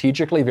 It's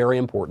strategically very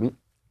important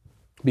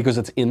because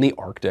it's in the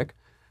Arctic.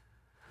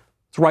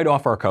 It's right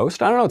off our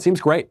coast. I don't know, it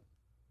seems great.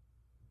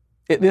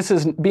 This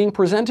is being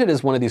presented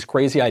as one of these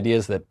crazy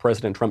ideas that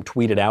President Trump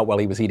tweeted out while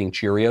he was eating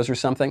Cheerios or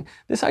something.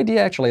 This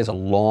idea actually has a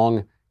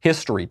long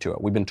history to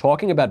it. We've been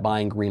talking about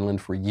buying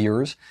Greenland for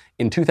years.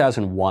 In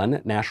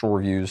 2001, National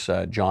Review's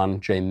John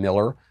J.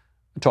 Miller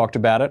talked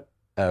about it,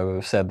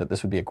 said that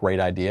this would be a great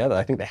idea.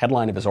 I think the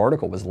headline of his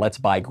article was, "Let's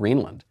Buy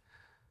Greenland."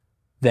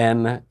 Then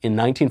in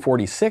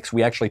 1946,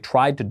 we actually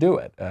tried to do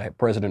it.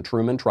 President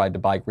Truman tried to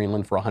buy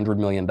Greenland for $100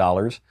 million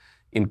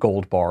in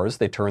gold bars.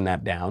 They turned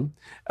that down.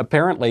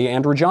 Apparently,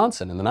 Andrew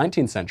Johnson in the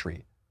 19th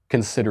century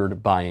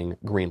considered buying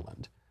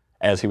Greenland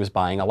as he was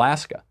buying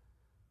Alaska.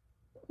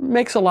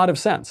 Makes a lot of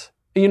sense.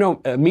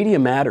 Media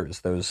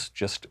Matters, those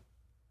just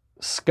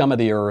scum of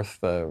the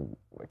earth,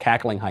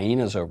 cackling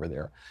hyenas over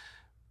there.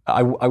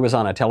 I was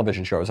on a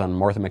television show. I was on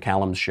Martha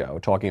McCallum's show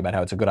talking about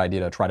how it's a good idea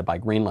to try to buy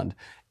Greenland.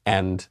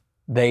 And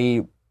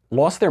they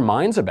lost their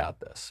minds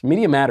about this.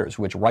 Media Matters,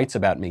 which writes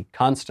about me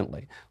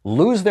constantly,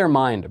 lose their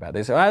mind about it.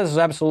 They say, this is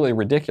absolutely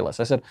ridiculous.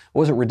 I said,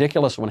 was it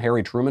ridiculous when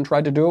Harry Truman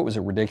tried to do it? Was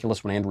it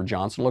ridiculous when Andrew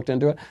Johnson looked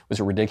into it?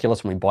 Was it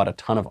ridiculous when we bought a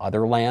ton of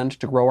other land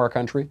to grow our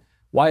country?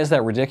 Why is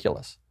that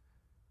ridiculous?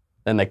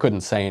 Then they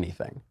couldn't say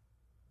anything.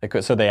 They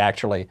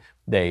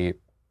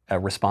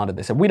responded.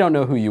 They said, we don't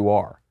know who you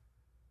are.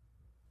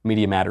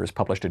 Media Matters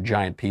published a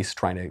giant piece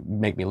trying to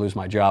make me lose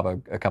my job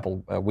a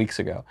couple weeks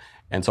ago.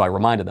 And so I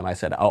reminded them, I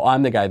said,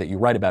 I'm the guy that you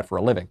write about for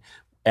a living.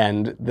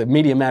 And the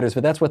Media Matters,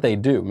 but that's what they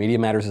do. Media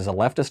Matters is a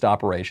leftist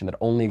operation that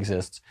only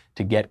exists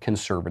to get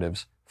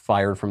conservatives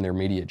fired from their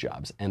media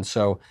jobs. And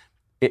so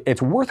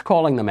it's worth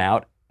calling them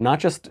out, not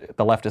just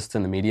the leftists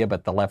in the media,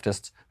 but the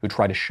leftists who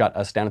try to shut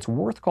us down. It's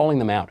worth calling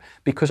them out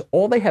because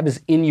all they have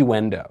is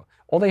innuendo.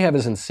 All they have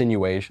is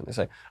insinuation. They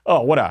say,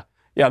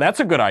 yeah, that's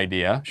a good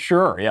idea.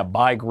 Sure, yeah,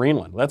 buy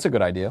Greenland. That's a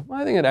good idea. Well,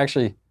 I think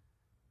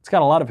it's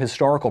got a lot of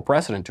historical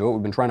precedent to it.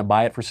 We've been trying to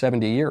buy it for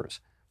 70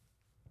 years.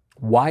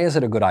 Why is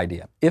it a good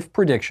idea? If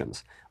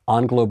predictions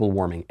on global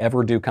warming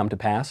ever do come to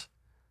pass,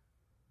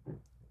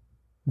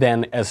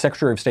 then as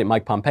Secretary of State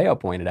Mike Pompeo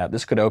pointed out,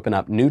 this could open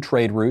up new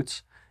trade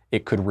routes.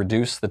 It could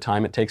reduce the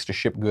time it takes to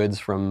ship goods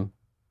from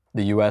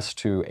the U.S.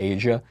 to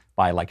Asia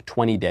by like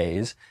 20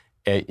 days.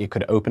 It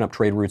could open up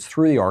trade routes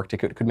through the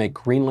Arctic. It could make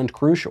Greenland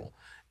crucial.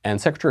 And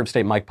Secretary of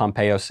State Mike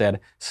Pompeo said,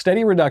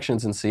 steady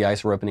reductions in sea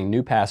ice are opening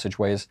new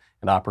passageways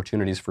and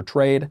opportunities for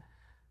trade.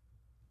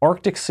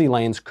 Arctic sea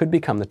lanes could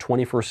become the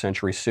 21st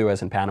century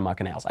Suez and Panama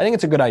Canals. I think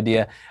it's a good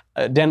idea.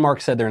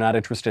 Denmark said they're not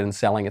interested in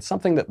selling. It's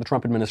something that the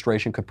Trump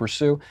administration could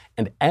pursue.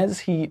 And as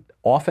he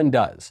often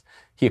does,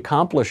 he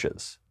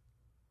accomplishes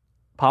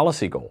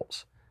policy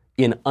goals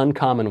in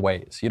uncommon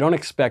ways. You don't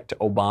expect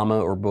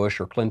Obama or Bush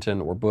or Clinton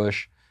or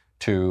Bush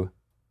to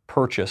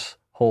purchase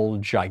whole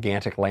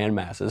gigantic land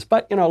masses.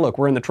 But, look,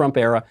 we're in the Trump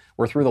era.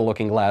 We're through the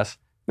looking glass.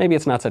 Maybe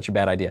it's not such a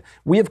bad idea.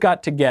 We have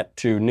got to get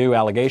to new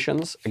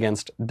allegations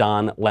against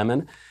Don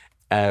Lemon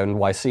and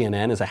why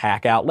CNN is a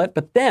hack outlet.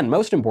 But then,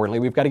 most importantly,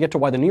 we've got to get to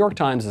why the New York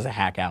Times is a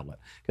hack outlet.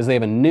 Because they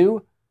have a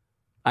new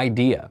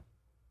idea,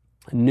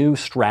 a new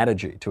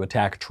strategy to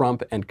attack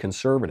Trump and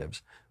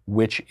conservatives,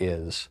 which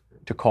is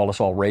to call us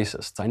all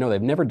racists. I know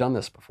they've never done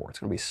this before. It's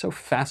going to be so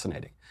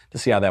fascinating to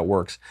see how that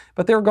works.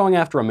 But they're going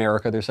after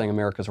America. They're saying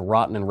America's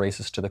rotten and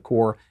racist to the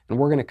core, and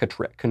we're going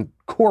to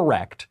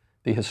correct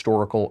the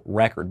historical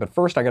record. But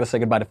first, I got to say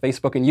goodbye to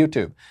Facebook and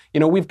YouTube.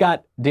 We've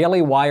got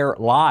Daily Wire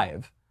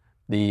Live,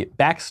 the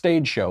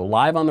backstage show,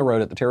 live on the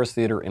road at the Terrace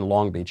Theater in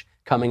Long Beach,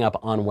 coming up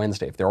on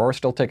Wednesday. If there are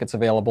still tickets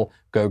available,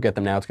 go get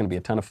them now. It's going to be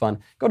a ton of fun.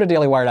 Go to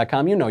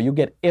dailywire.com. You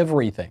get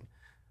everything.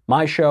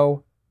 My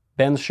show,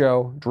 Ben's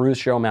show, Drew's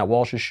show, Matt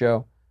Walsh's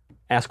show.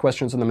 Ask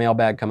questions in the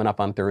mailbag coming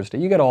up on Thursday.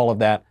 You get all of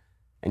that,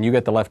 and you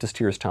get the Leftist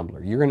Tears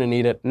tumbler. You're going to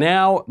need it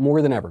now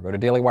more than ever. Go to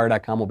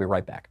dailywire.com. We'll be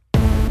right back.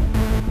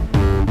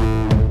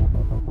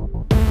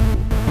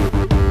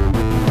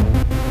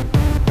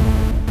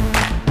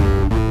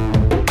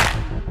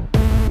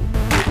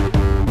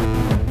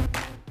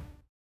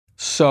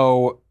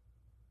 So,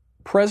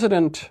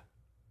 President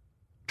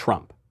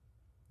Trump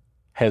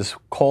has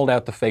called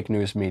out the fake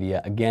news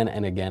media again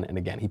and again and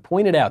again. He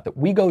pointed out that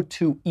we go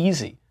too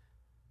easy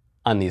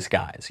on these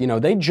guys.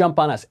 They jump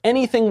on us.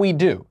 Anything we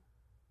do.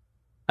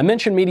 I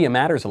mention Media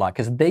Matters a lot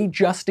because they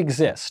just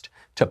exist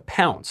to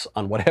pounce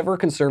on whatever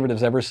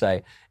conservatives ever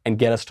say and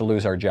get us to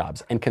lose our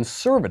jobs. And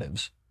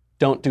conservatives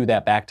don't do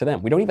that back to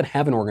them. We don't even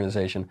have an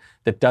organization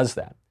that does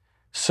that.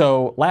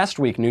 So last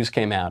week, news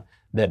came out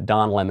that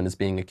Don Lemon is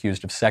being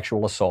accused of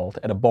sexual assault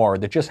at a bar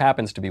that just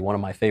happens to be one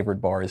of my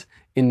favorite bars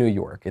in New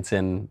York. It's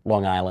in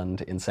Long Island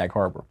in Sag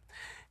Harbor.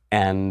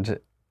 And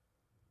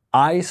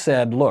I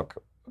said,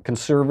 look,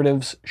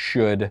 conservatives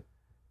should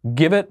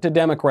give it to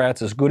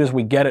Democrats as good as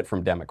we get it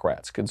from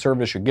Democrats.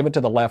 Conservatives should give it to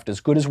the left as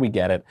good as we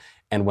get it.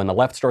 And when the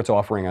left starts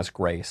offering us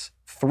grace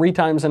 3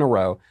 times in a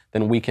row,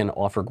 then we can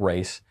offer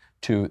grace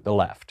to the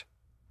left.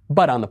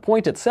 But on the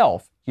point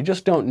itself, you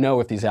just don't know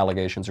if these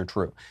allegations are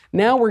true.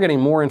 Now we're getting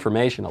more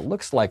information. It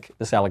looks like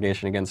this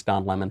allegation against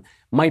Don Lemon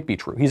might be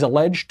true. He's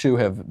alleged to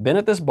have been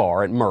at this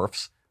bar at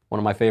Murph's, one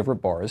of my favorite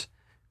bars.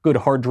 Good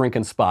hard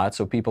drinking spot,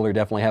 so people are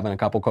definitely having a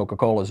couple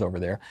Coca-Colas over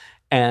there.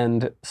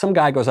 And some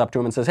guy goes up to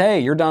him and says,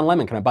 hey, you're Don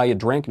Lemon, can I buy you a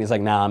drink? And he's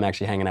like, nah, I'm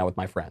actually hanging out with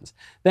my friends.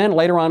 Then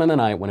later on in the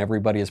night, when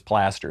everybody is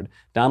plastered,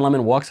 Don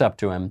Lemon walks up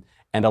to him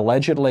and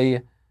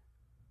allegedly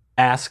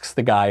asks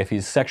the guy if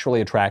he's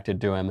sexually attracted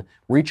to him,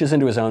 reaches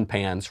into his own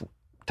pants,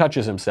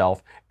 touches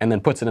himself, and then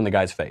puts it in the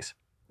guy's face.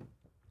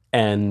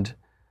 And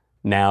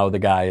now the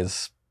guy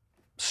is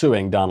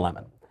suing Don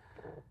Lemon.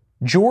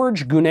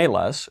 George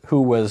Gunelas,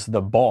 who was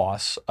the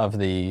boss of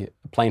the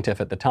plaintiff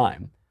at the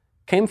time,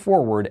 came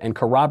forward and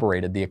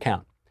corroborated the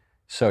account.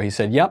 So he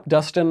said, yep,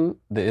 Dustin,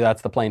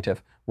 that's the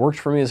plaintiff, worked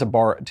for me as a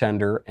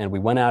bartender, and we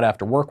went out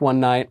after work one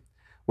night.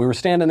 We were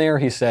standing there.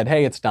 He said,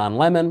 hey, it's Don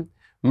Lemon.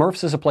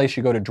 Murph's is a place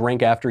you go to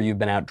drink after you've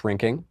been out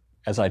drinking.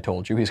 As I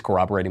told you, he's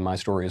corroborating my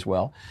story as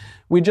well.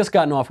 We'd just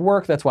gotten off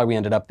work. That's why we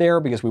ended up there,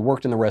 because we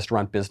worked in the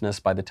restaurant business.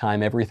 By the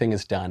time everything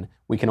is done,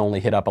 we can only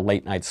hit up a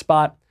late night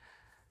spot.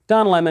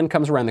 Don Lemon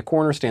comes around the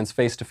corner, stands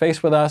face to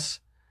face with us.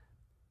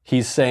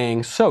 He's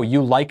saying, so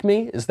you like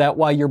me? Is that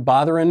why you're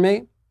bothering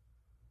me?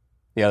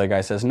 The other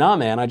guy says, nah,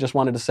 man, I just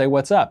wanted to say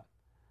what's up.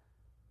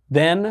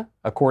 Then,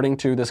 according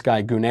to this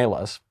guy,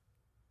 Gunelas,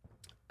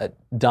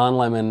 Don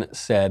Lemon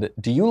said,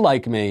 do you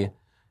like me?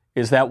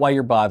 Is that why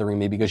you're bothering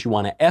me? Because you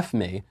want to F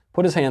me?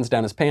 Put his hands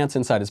down his pants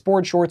inside his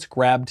board shorts,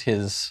 grabbed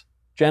his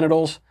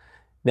genitals,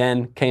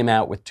 then came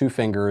out with 2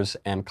 fingers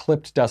and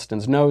clipped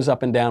Dustin's nose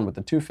up and down with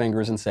the 2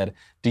 fingers and said,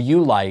 do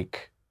you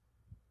like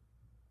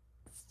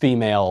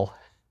female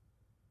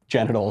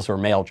genitals or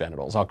male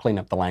genitals? I'll clean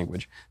up the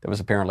language that was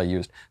apparently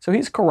used. So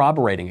he's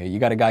corroborating it. You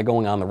got a guy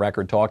going on the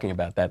record talking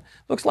about that.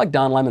 Looks like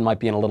Don Lemon might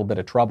be in a little bit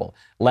of trouble.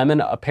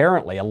 Lemon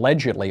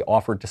allegedly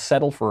offered to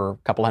settle for a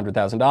couple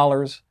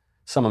 $100,000,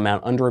 some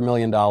amount under $1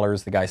 million.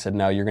 The guy said,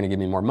 no, you're going to give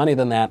me more money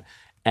than that.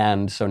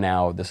 And so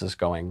now this is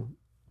going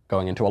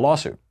into a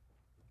lawsuit.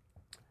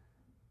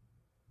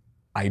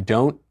 I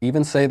don't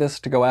even say this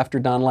to go after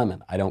Don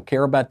Lemon. I don't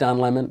care about Don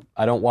Lemon.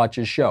 I don't watch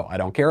his show. I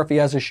don't care if he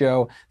has a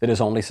show that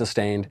is only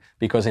sustained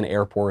because in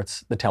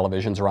airports the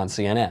televisions are on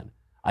CNN.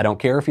 I don't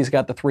care if he's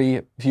got the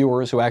 3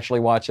 viewers who actually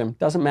watch him.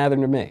 Doesn't matter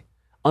to me.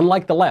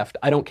 Unlike the left,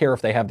 I don't care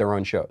if they have their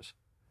own shows.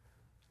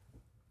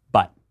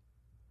 But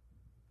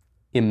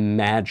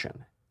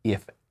imagine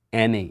if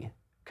any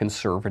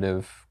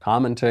conservative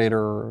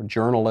commentator,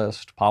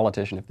 journalist,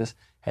 politician, if this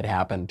had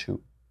happened to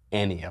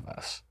any of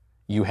us.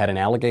 You had an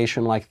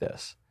allegation like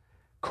this.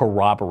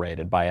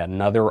 corroborated by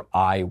another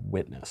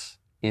eyewitness,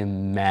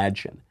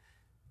 imagine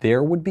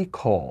there would be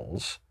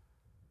calls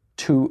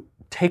to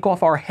take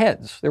off our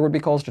heads. There would be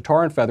calls to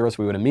tar and feather us.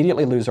 We would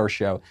immediately lose our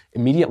show,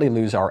 immediately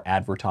lose our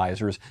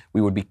advertisers.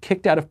 We would be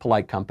kicked out of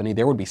polite company.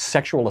 There would be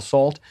sexual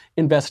assault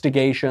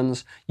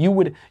investigations. You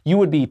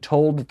would be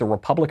told that the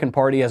Republican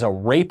Party has a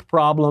rape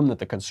problem, that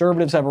the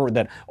conservatives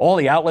that all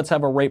the outlets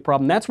have a rape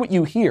problem. That's what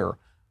you hear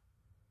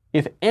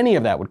if any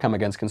of that would come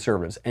against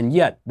conservatives. And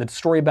yet, the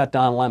story about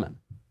Don Lemon,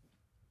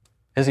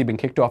 has he been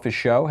kicked off his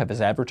show? Have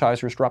his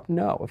advertisers dropped?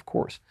 No, of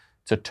course.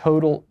 It's a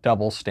total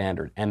double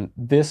standard. And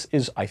this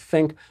is, I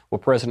think,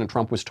 what President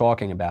Trump was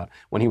talking about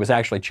when he was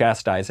actually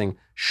chastising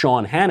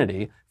Sean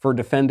Hannity for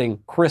defending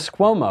Chris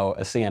Cuomo,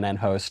 a CNN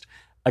host,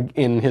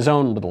 in his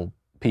own little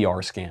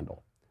PR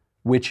scandal,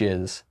 which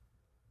is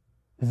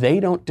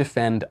they don't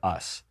defend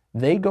us.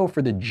 They go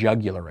for the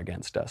jugular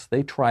against us.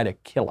 They try to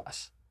kill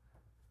us.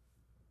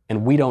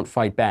 And we don't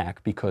fight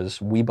back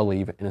because we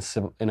believe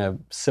in a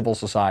civil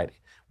society.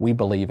 We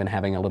believe in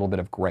having a little bit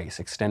of grace,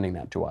 extending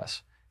that to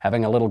us,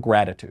 having a little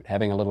gratitude,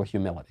 having a little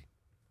humility.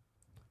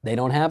 They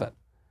don't have it.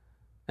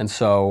 And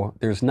so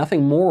there's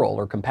nothing moral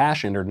or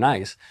compassionate or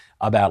nice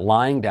about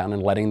lying down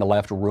and letting the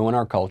left ruin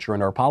our culture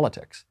and our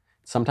politics.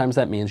 Sometimes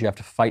that means you have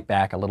to fight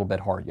back a little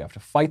bit hard. You have to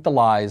fight the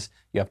lies.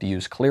 You have to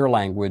use clear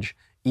language,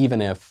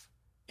 even if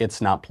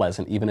it's not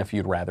pleasant, even if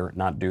you'd rather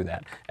not do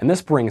that. And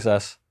this brings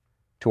us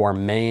to our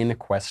main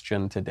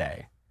question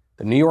today.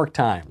 The New York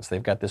Times,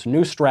 they've got this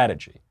new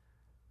strategy.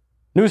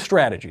 New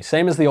strategy,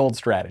 same as the old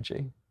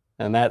strategy.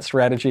 And that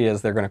strategy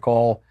is they're going to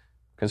call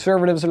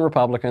conservatives and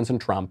Republicans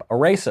and Trump a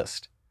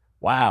racist.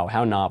 Wow,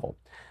 how novel.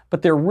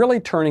 But they're really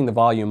turning the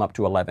volume up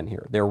to 11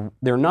 here.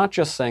 They're not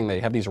just saying they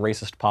have these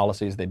racist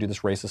policies, they do this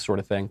racist sort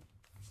of thing.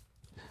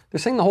 They're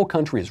saying the whole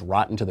country is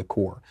rotten to the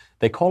core.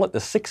 They call it the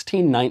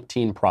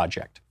 1619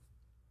 Project.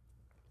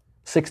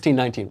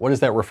 1619, what does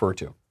that refer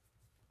to?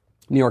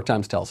 New York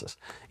Times tells us.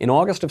 In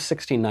August of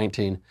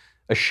 1619,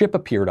 a ship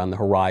appeared on the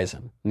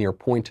horizon near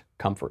Point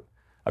Comfort,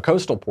 a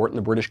coastal port in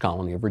the British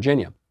colony of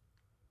Virginia.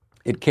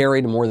 It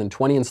carried more than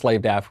 20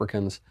 enslaved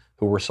Africans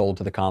who were sold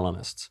to the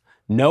colonists.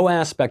 No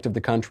aspect of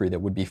the country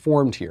that would be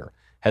formed here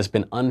has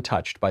been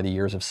untouched by the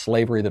years of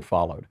slavery that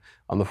followed.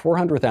 On the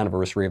 400th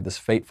anniversary of this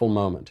fateful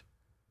moment,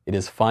 it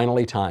is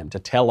finally time to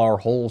tell our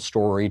whole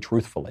story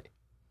truthfully.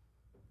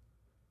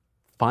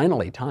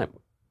 Finally time.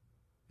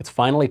 It's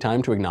finally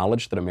time to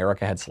acknowledge that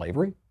America had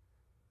slavery?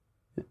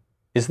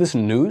 Is this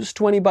news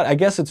to anybody? I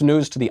guess it's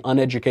news to the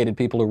uneducated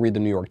people who read the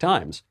New York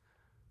Times.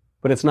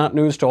 But it's not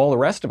news to all the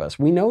rest of us.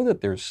 We know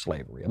that there's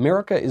slavery.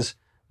 America is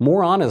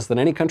more honest than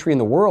any country in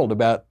the world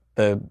about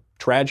the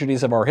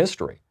tragedies of our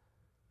history.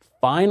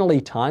 Finally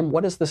time,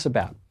 what is this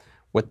about?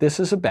 What this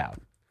is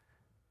about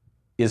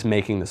is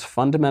making this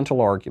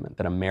fundamental argument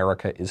that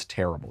America is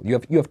terrible.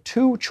 You have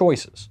two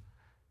choices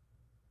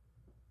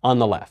on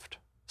the left.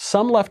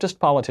 Some leftist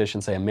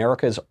politicians say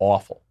America is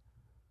awful.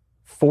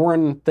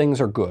 Foreign things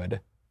are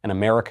good, and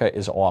America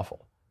is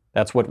awful.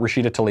 That's what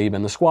Rashida Tlaib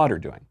and the Squad are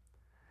doing.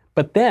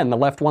 But then the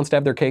left wants to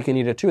have their cake and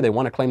eat it too. They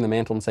want to claim the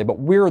mantle and say, but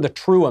we're the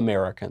true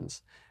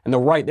Americans. And the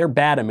right, they're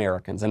bad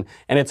Americans. And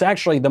it's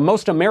actually the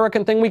most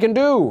American thing we can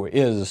do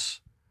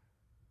is,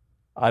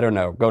 I don't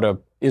know, go to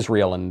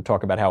Israel and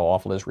talk about how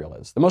awful Israel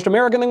is. The most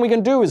American thing we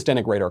can do is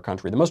denigrate our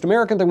country. The most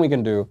American thing we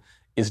can do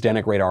is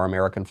denigrate our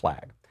American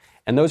flag.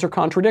 And those are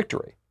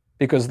contradictory.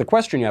 Because the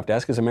question you have to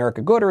ask, is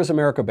America good or is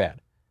America bad?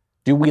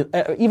 Do we,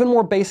 even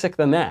more basic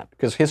than that,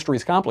 because history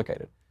is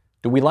complicated.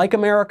 Do we like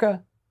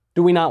America?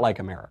 Do we not like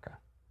America?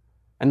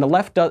 And the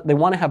left, they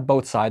want to have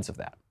both sides of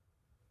that.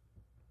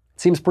 It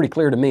seems pretty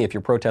clear to me if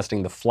you're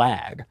protesting the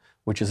flag,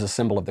 which is a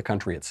symbol of the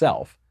country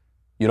itself,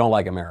 you don't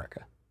like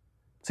America.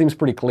 It seems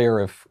pretty clear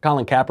if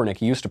Colin Kaepernick,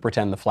 he used to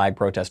pretend the flag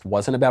protest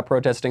wasn't about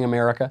protesting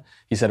America.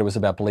 He said it was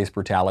about police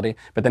brutality,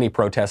 but then he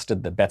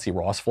protested the Betsy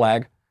Ross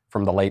flag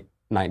from the late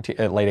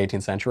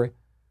 18th century.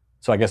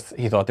 So I guess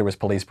he thought there was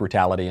police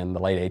brutality in the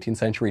late 18th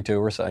century too,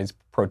 or so he's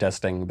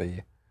protesting the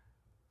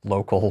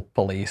local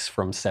police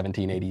from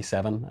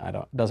 1787. It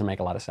doesn't make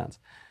a lot of sense.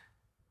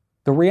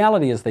 The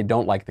reality is they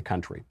don't like the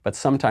country, but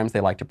sometimes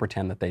they like to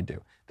pretend that they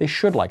do. They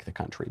should like the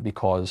country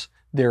because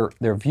their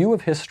view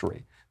of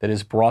history that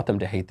has brought them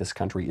to hate this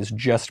country is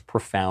just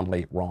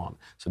profoundly wrong.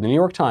 So the New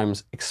York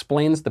Times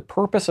explains the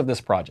purpose of this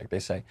project. They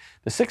say,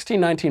 the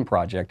 1619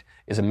 Project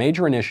is a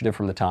major initiative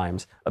from the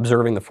Times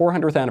observing the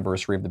 400th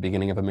anniversary of the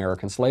beginning of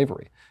American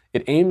slavery.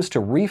 It aims to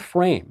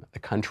reframe the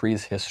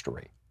country's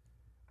history,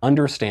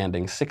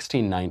 understanding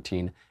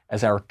 1619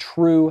 as our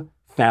true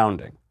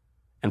founding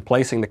and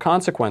placing the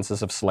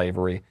consequences of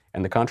slavery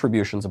and the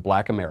contributions of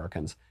Black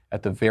Americans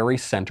at the very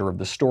center of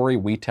the story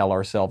we tell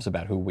ourselves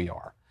about who we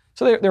are.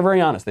 So they're very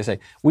honest. They say,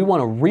 we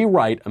want to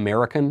rewrite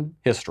American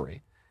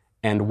history,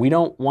 and we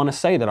don't want to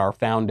say that our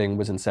founding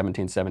was in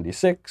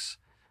 1776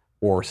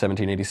 or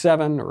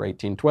 1787 or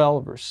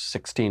 1812 or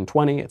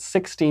 1620. It's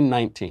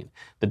 1619.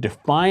 The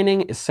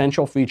defining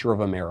essential feature of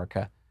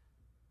America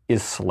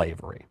is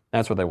slavery.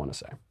 That's what they want to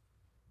say.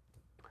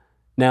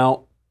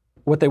 Now,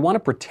 what they want to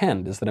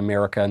pretend is that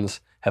Americans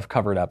have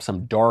covered up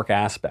some dark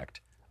aspect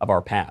of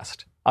our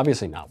past?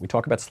 Obviously not. We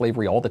talk about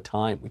slavery all the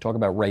time. We talk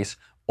about race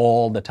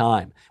all the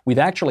time. We've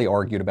actually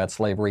argued about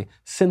slavery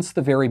since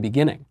the very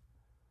beginning.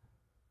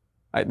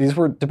 These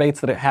were debates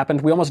that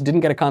happened. We almost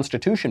didn't get a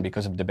constitution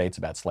because of debates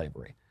about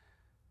slavery.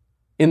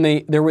 In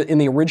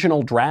the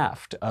original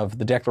draft of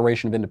the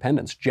Declaration of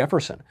Independence,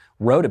 Jefferson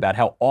wrote about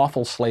how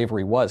awful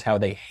slavery was, how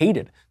they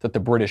hated that the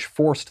British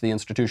forced the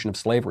institution of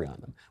slavery on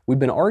them. We've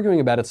been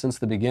arguing about it since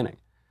the beginning.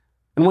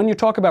 And when you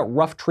talk about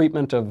rough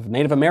treatment of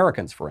Native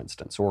Americans, for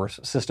instance, or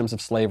systems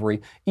of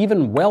slavery,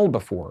 even well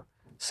before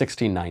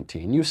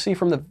 1619, you see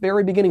from the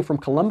very beginning, from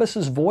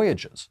Columbus's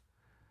voyages,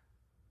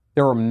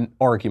 there are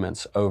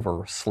arguments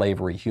over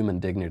slavery, human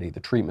dignity,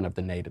 the treatment of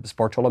the natives.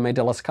 Bartolome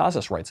de las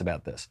Casas writes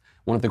about this,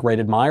 one of the great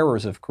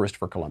admirers of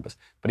Christopher Columbus,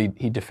 but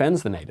he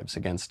defends the natives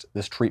against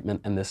this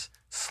treatment and this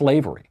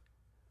slavery.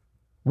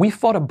 We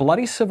fought a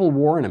bloody civil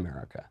war in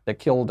America that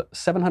killed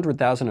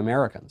 700,000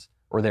 Americans,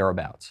 or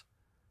thereabouts,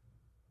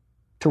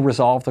 to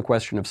resolve the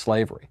question of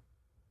slavery.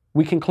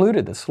 We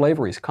concluded that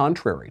slavery is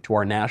contrary to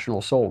our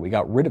national soul. We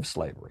got rid of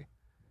slavery.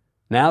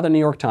 Now the New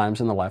York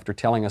Times and the left are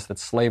telling us that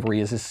slavery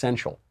is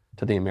essential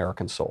to the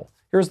American soul.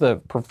 Here's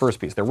the first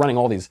piece. They're running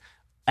all these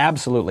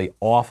absolutely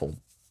awful,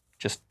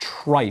 just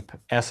tripe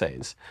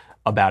essays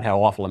about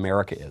how awful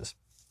America is.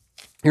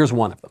 Here's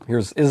one of them.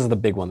 This is the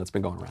big one that's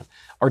been going around.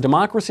 Our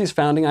democracy's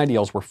founding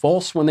ideals were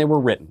false when they were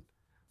written.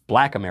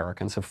 Black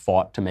Americans have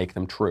fought to make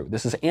them true.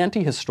 This is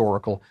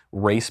anti-historical,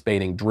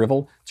 race-baiting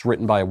drivel. It's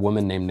written by a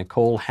woman named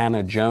Nicole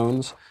Hannah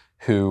Jones,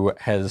 who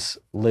has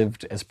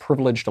lived as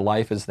privileged a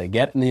life as they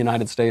get in the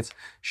United States.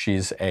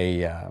 She's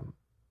a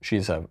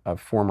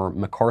former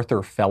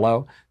MacArthur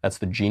Fellow. That's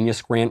the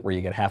Genius Grant, where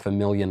you get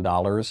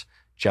 $500,000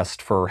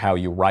 just for how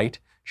you write.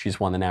 She's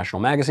won the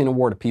National Magazine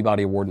Award, a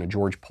Peabody Award, and a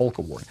George Polk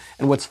Award.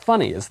 And what's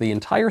funny is the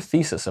entire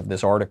thesis of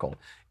this article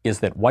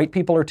is that white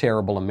people are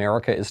terrible,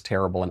 America is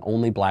terrible, and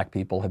only black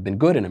people have been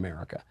good in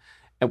America.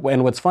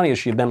 And what's funny is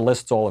she then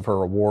lists all of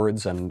her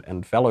awards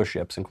and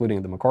fellowships,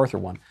 including the MacArthur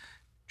one.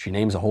 She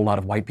names a whole lot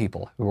of white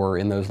people who are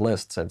in those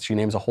lists. She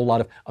names a whole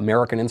lot of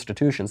American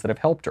institutions that have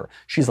helped her.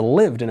 She's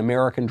lived an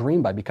American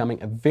dream by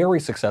becoming a very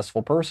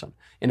successful person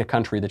in a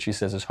country that she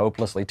says is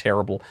hopelessly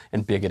terrible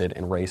and bigoted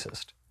and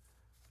racist.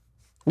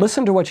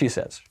 Listen to what she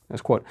says.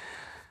 This quote,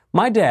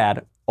 "My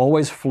dad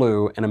always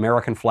flew an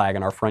American flag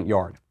in our front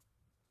yard.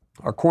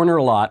 Our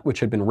corner lot,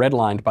 which had been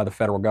redlined by the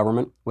federal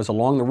government, was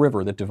along the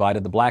river that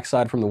divided the black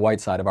side from the white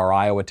side of our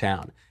Iowa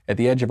town. At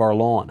the edge of our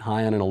lawn,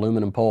 high on an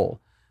aluminum pole,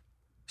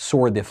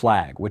 soared the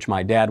flag, which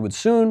my dad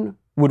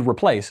would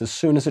replace as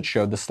soon as it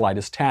showed the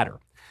slightest tatter.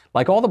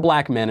 Like all the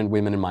black men and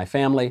women in my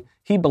family,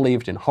 he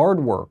believed in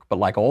hard work, but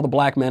like all the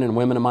black men and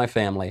women in my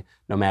family,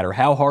 no matter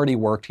how hard he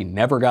worked, he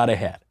never got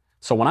ahead.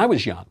 So when I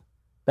was young,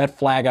 that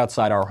flag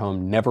outside our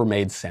home never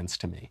made sense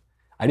to me.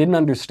 I didn't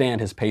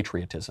understand his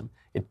patriotism.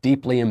 It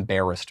deeply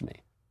embarrassed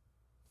me."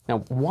 Now,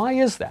 why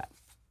is that?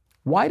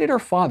 Why did her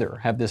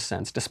father have this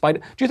sense? Do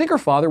you think her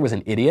father was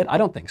an idiot? I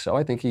don't think so.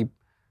 I think he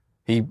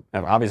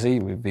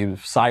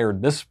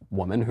sired this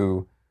woman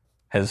who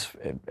has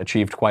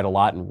achieved quite a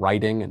lot in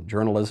writing and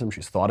journalism.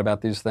 She's thought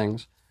about these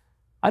things.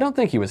 I don't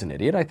think he was an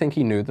idiot. I think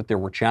he knew that there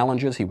were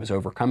challenges. He was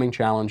overcoming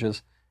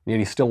challenges, and yet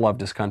he still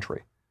loved his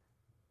country.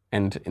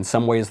 And in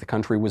some ways, the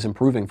country was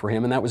improving for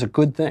him, and that was a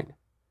good thing.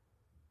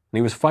 And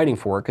he was fighting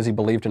for it because he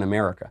believed in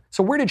America.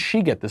 So where did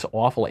she get this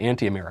awful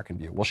anti-American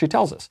view? Well, she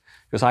tells us,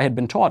 because I had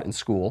been taught in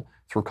school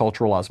through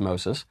cultural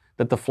osmosis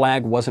that the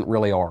flag wasn't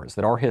really ours,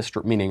 that our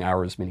history,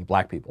 meaning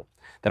black people,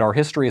 that our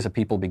history as a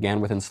people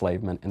began with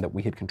enslavement and that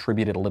we had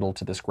contributed a little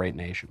to this great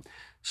nation.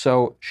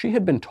 So she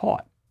had been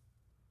taught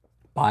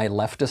by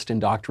leftist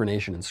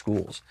indoctrination in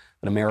schools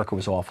that America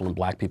was awful and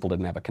black people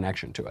didn't have a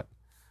connection to it.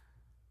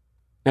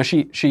 Now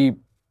she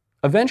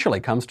eventually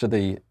comes to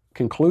the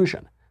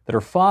conclusion that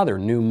her father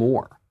knew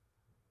more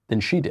than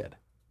she did,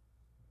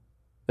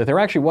 that there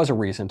actually was a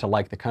reason to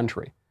like the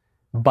country,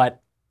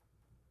 but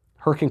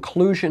her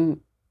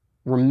conclusion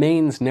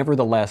remains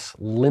nevertheless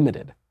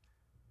limited,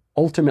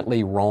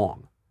 ultimately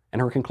wrong.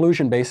 And her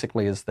conclusion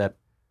basically is that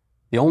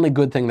the only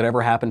good thing that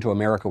ever happened to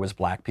America was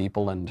black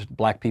people, and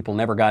black people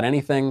never got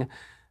anything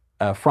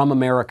from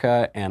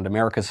America, and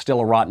America's still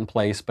a rotten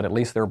place, but at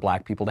least there are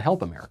black people to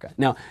help America.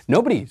 Now,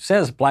 nobody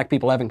says black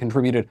people haven't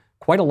contributed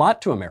quite a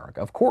lot to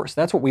America. Of course,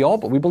 that's what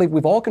we believe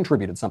we've all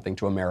contributed something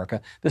to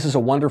America. This is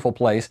a wonderful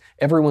place.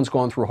 Everyone's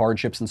gone through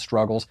hardships and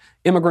struggles.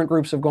 Immigrant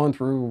groups have gone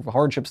through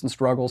hardships and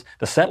struggles.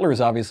 The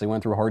settlers obviously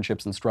went through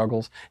hardships and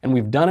struggles, and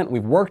we've done it,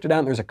 we've worked it out,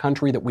 and there's a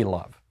country that we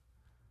love.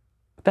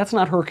 But that's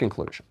not her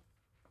conclusion.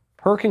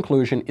 Her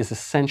conclusion is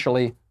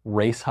essentially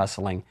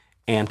race-hustling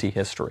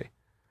anti-history.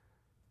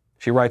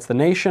 She writes, the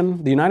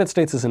United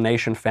States is a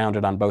nation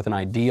founded on both an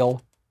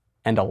ideal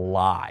and a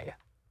lie.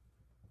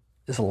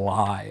 This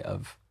lie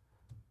of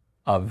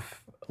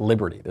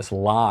liberty, this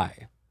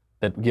lie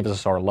that gives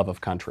us our love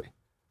of country.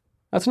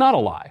 That's not a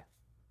lie.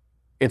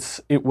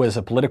 It was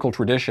a political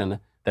tradition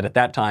that at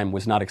that time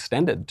was not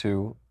extended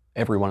to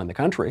everyone in the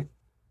country,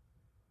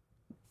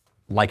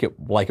 like it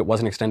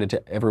wasn't extended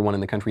to everyone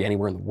in the country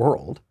anywhere in the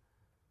world.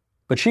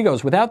 But she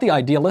goes, without the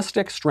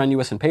idealistic,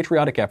 strenuous, and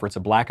patriotic efforts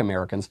of black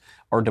Americans,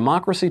 our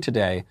democracy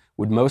today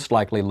would most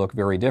likely look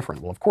very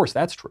different. Well, of course,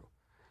 that's true.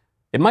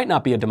 It might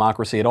not be a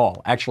democracy at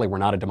all. Actually, we're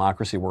not a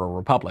democracy, we're a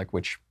republic,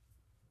 which,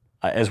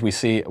 as we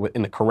see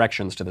in the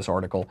corrections to this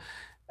article,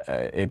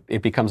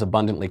 it becomes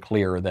abundantly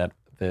clear that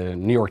the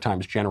New York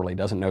Times generally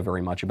doesn't know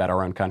very much about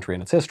our own country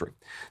and its history.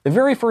 The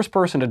very first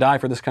person to die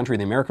for this country in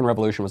the American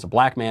Revolution was a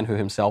black man who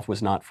himself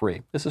was not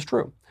free. This is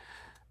true.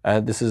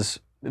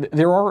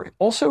 There are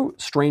also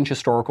strange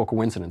historical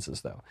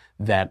coincidences, though,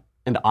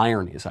 and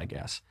ironies, I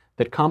guess,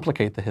 that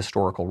complicate the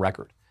historical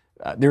record.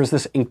 There's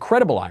this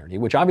incredible irony,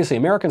 which obviously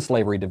American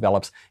slavery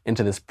develops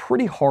into this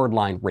pretty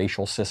hardline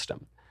racial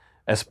system,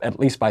 at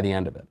least by the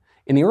end of it.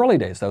 In the early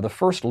days, though, the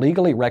first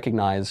legally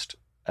recognized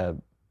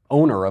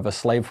owner of a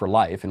slave for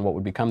life in what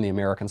would become the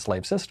American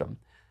slave system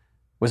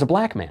was a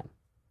black man.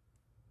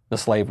 The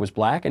slave was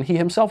black, and he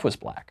himself was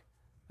black.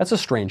 That's a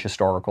strange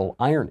historical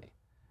irony.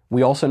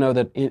 We also know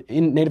that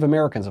Native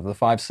Americans of the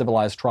 5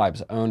 civilized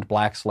tribes owned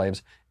black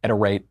slaves at a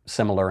rate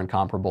similar and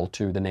comparable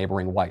to the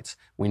neighboring whites.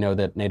 We know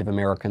that Native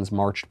Americans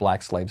marched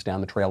black slaves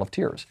down the Trail of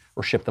Tears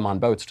or shipped them on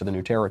boats to the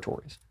new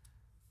territories.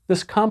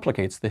 This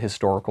complicates the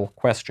historical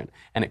question,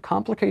 and it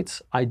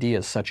complicates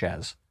ideas such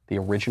as the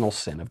original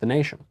sin of the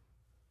nation.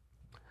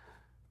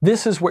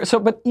 This is where,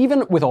 but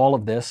even with all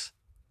of this,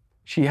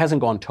 she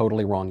hasn't gone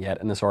totally wrong yet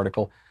in this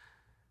article.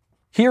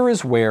 Here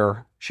is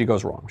where she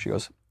goes wrong. She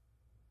goes,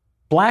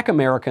 black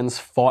Americans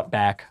fought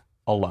back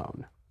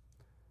alone.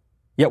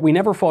 Yet we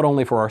never fought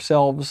only for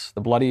ourselves.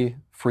 The bloody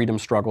freedom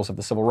struggles of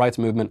the civil rights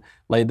movement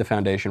laid the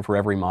foundation for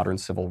every modern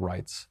civil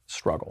rights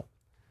struggle.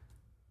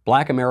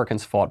 Black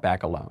Americans fought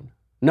back alone.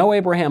 No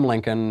Abraham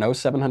Lincoln, no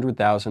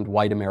 700,000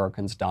 white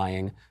Americans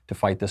dying to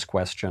fight this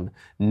question,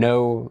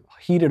 no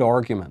heated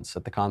arguments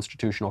at the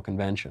Constitutional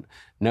Convention,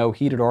 no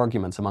heated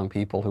arguments among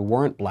people who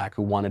weren't black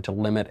who wanted to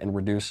limit and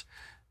reduce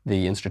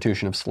the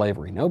institution of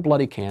slavery, no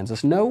bloody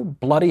Kansas, no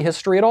bloody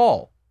history at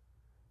all.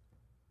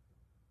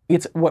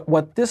 It's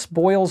what this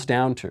boils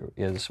down to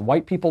is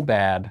white people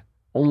bad,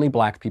 only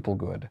black people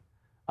good.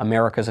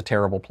 America's a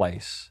terrible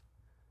place,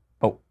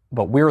 but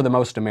we're the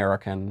most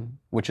American,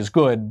 which is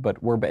good, but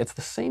it's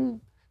the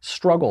same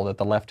struggle that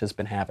the left has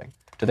been having.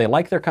 Do they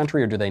like their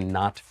country or do they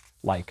not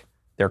like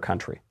their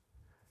country?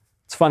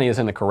 It's funny, as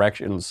in the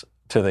corrections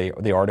to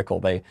the article,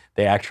 they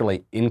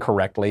actually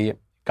incorrectly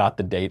got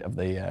the date of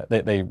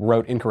they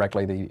wrote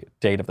incorrectly the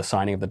date of the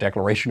signing of the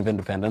Declaration of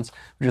Independence,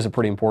 which is a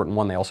pretty important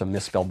one. They also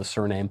misspelled the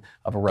surname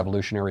of a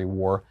Revolutionary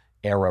War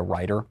era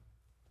writer.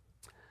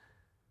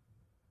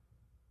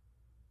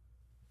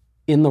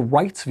 In the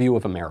right's view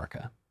of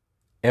America,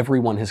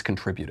 everyone has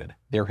contributed.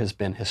 There has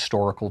been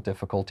historical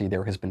difficulty.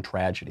 There has been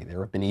tragedy.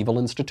 There have been evil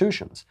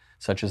institutions,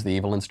 such as the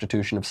evil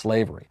institution of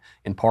slavery,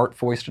 in part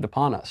foisted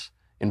upon us,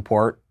 in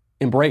part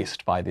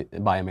embraced by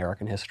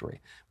American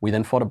history. We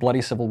then fought a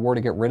bloody civil war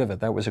to get rid of it.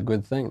 That was a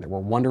good thing. There were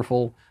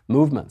wonderful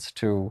movements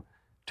to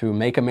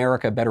make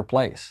America a better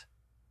place.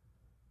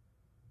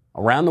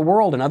 Around the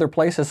world, in other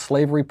places,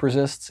 slavery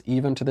persists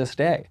even to this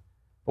day.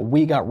 But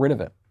we got rid of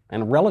it,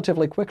 and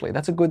relatively quickly.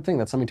 That's a good thing.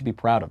 That's something to be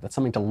proud of. That's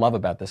something to love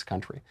about this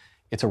country.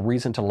 It's a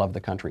reason to love the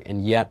country.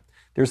 And yet,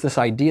 there's this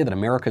idea that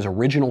America's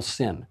original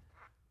sin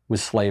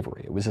was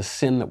slavery. It was a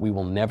sin that we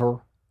will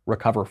never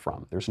recover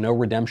from. There's no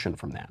redemption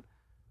from that.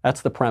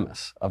 That's the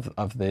premise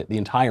of the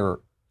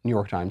entire New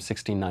York Times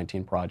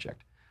 1619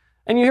 Project.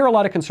 And you hear a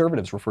lot of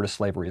conservatives refer to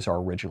slavery as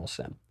our original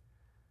sin.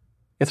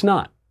 It's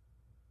not.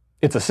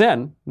 It's a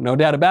sin, no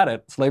doubt about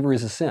it. Slavery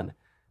is a sin.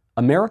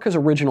 America's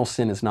original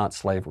sin is not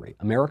slavery.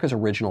 America's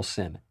original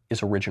sin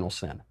is original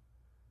sin.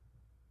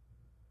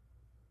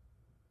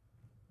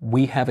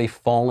 We have a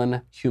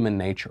fallen human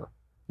nature.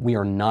 We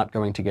are not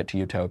going to get to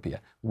utopia.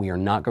 We are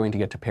not going to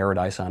get to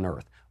paradise on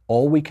earth.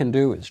 All we can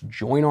do is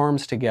join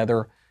arms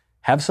together,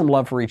 have some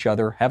love for each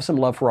other, have some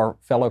love for our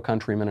fellow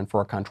countrymen and for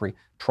our country,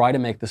 try to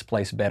make this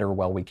place better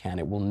while we can.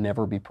 It will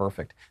never be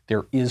perfect.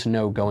 There is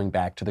no going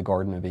back to the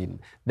Garden of Eden.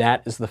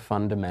 That is the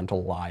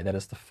fundamental lie. That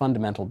is the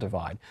fundamental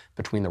divide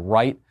between the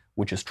right,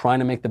 which is trying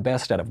to make the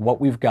best out of what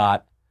we've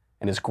got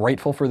and is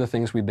grateful for the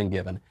things we've been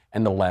given,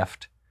 and the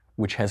left,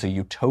 which has a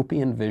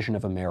utopian vision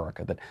of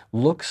America that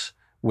looks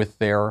with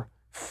their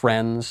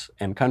friends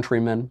and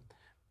countrymen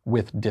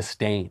with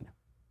disdain,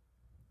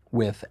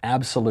 with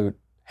absolute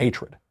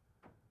hatred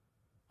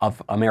of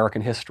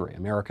American history,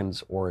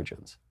 Americans'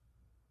 origins,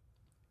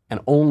 and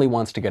only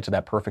wants to get to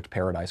that perfect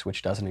paradise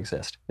which doesn't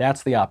exist.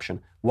 That's the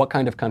option. What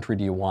kind of country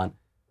do you want?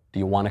 Do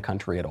you want a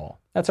country at all?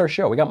 That's our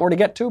show. We got more to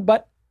get to,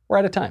 but we're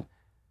out of time.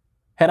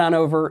 Head on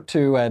over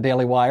to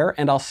Daily Wire,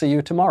 and I'll see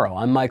you tomorrow.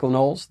 I'm Michael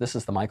Knowles. This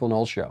is The Michael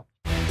Knowles Show.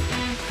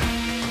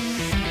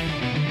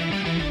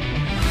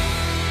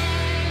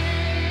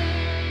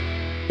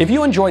 If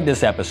you enjoyed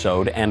this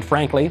episode, and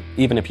frankly,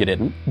 even if you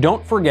didn't,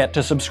 don't forget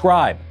to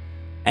subscribe.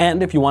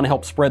 And if you want to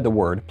help spread the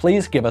word,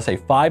 please give us a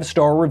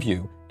 5-star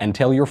review and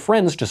tell your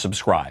friends to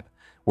subscribe.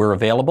 We're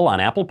available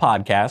on Apple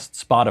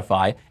Podcasts,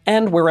 Spotify,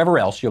 and wherever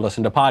else you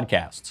listen to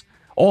podcasts.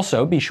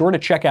 Also, be sure to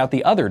check out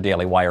the other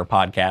Daily Wire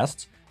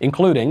podcasts,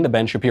 including The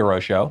Ben Shapiro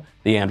Show,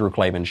 The Andrew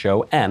Klavan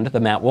Show, and The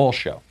Matt Walsh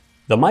Show.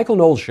 The Michael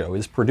Knowles Show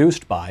is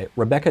produced by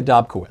Rebecca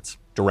Dobkowitz,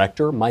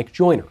 director Mike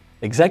Joyner,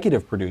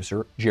 executive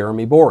producer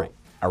Jeremy Boring.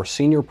 Our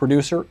senior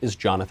producer is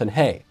Jonathan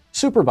Hay,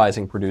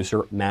 supervising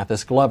producer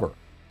Mathis Glover,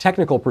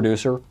 technical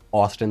producer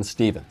Austin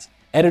Stevens,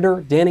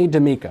 editor Danny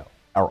D'Amico.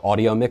 Our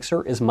audio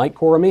mixer is Mike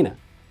Coromina.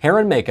 Hair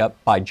and makeup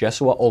by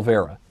Jesua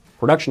Olvera.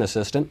 Production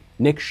assistant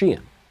Nick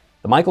Sheehan.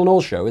 The Michael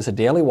Knowles Show is a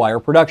Daily Wire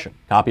production.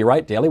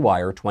 Copyright Daily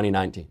Wire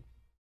 2019.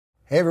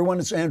 Hey everyone,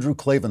 it's Andrew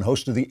Klavan,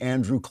 host of The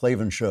Andrew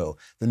Klavan Show.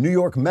 The New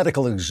York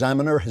Medical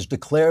Examiner has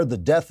declared the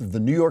death of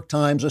the New York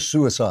Times a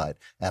suicide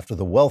after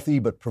the wealthy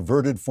but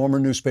perverted former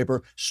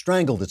newspaper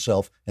strangled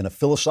itself in a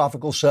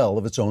philosophical cell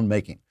of its own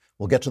making.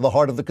 We'll get to the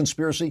heart of the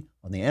conspiracy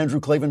on The Andrew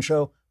Klavan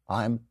Show.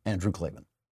 I'm Andrew Klavan.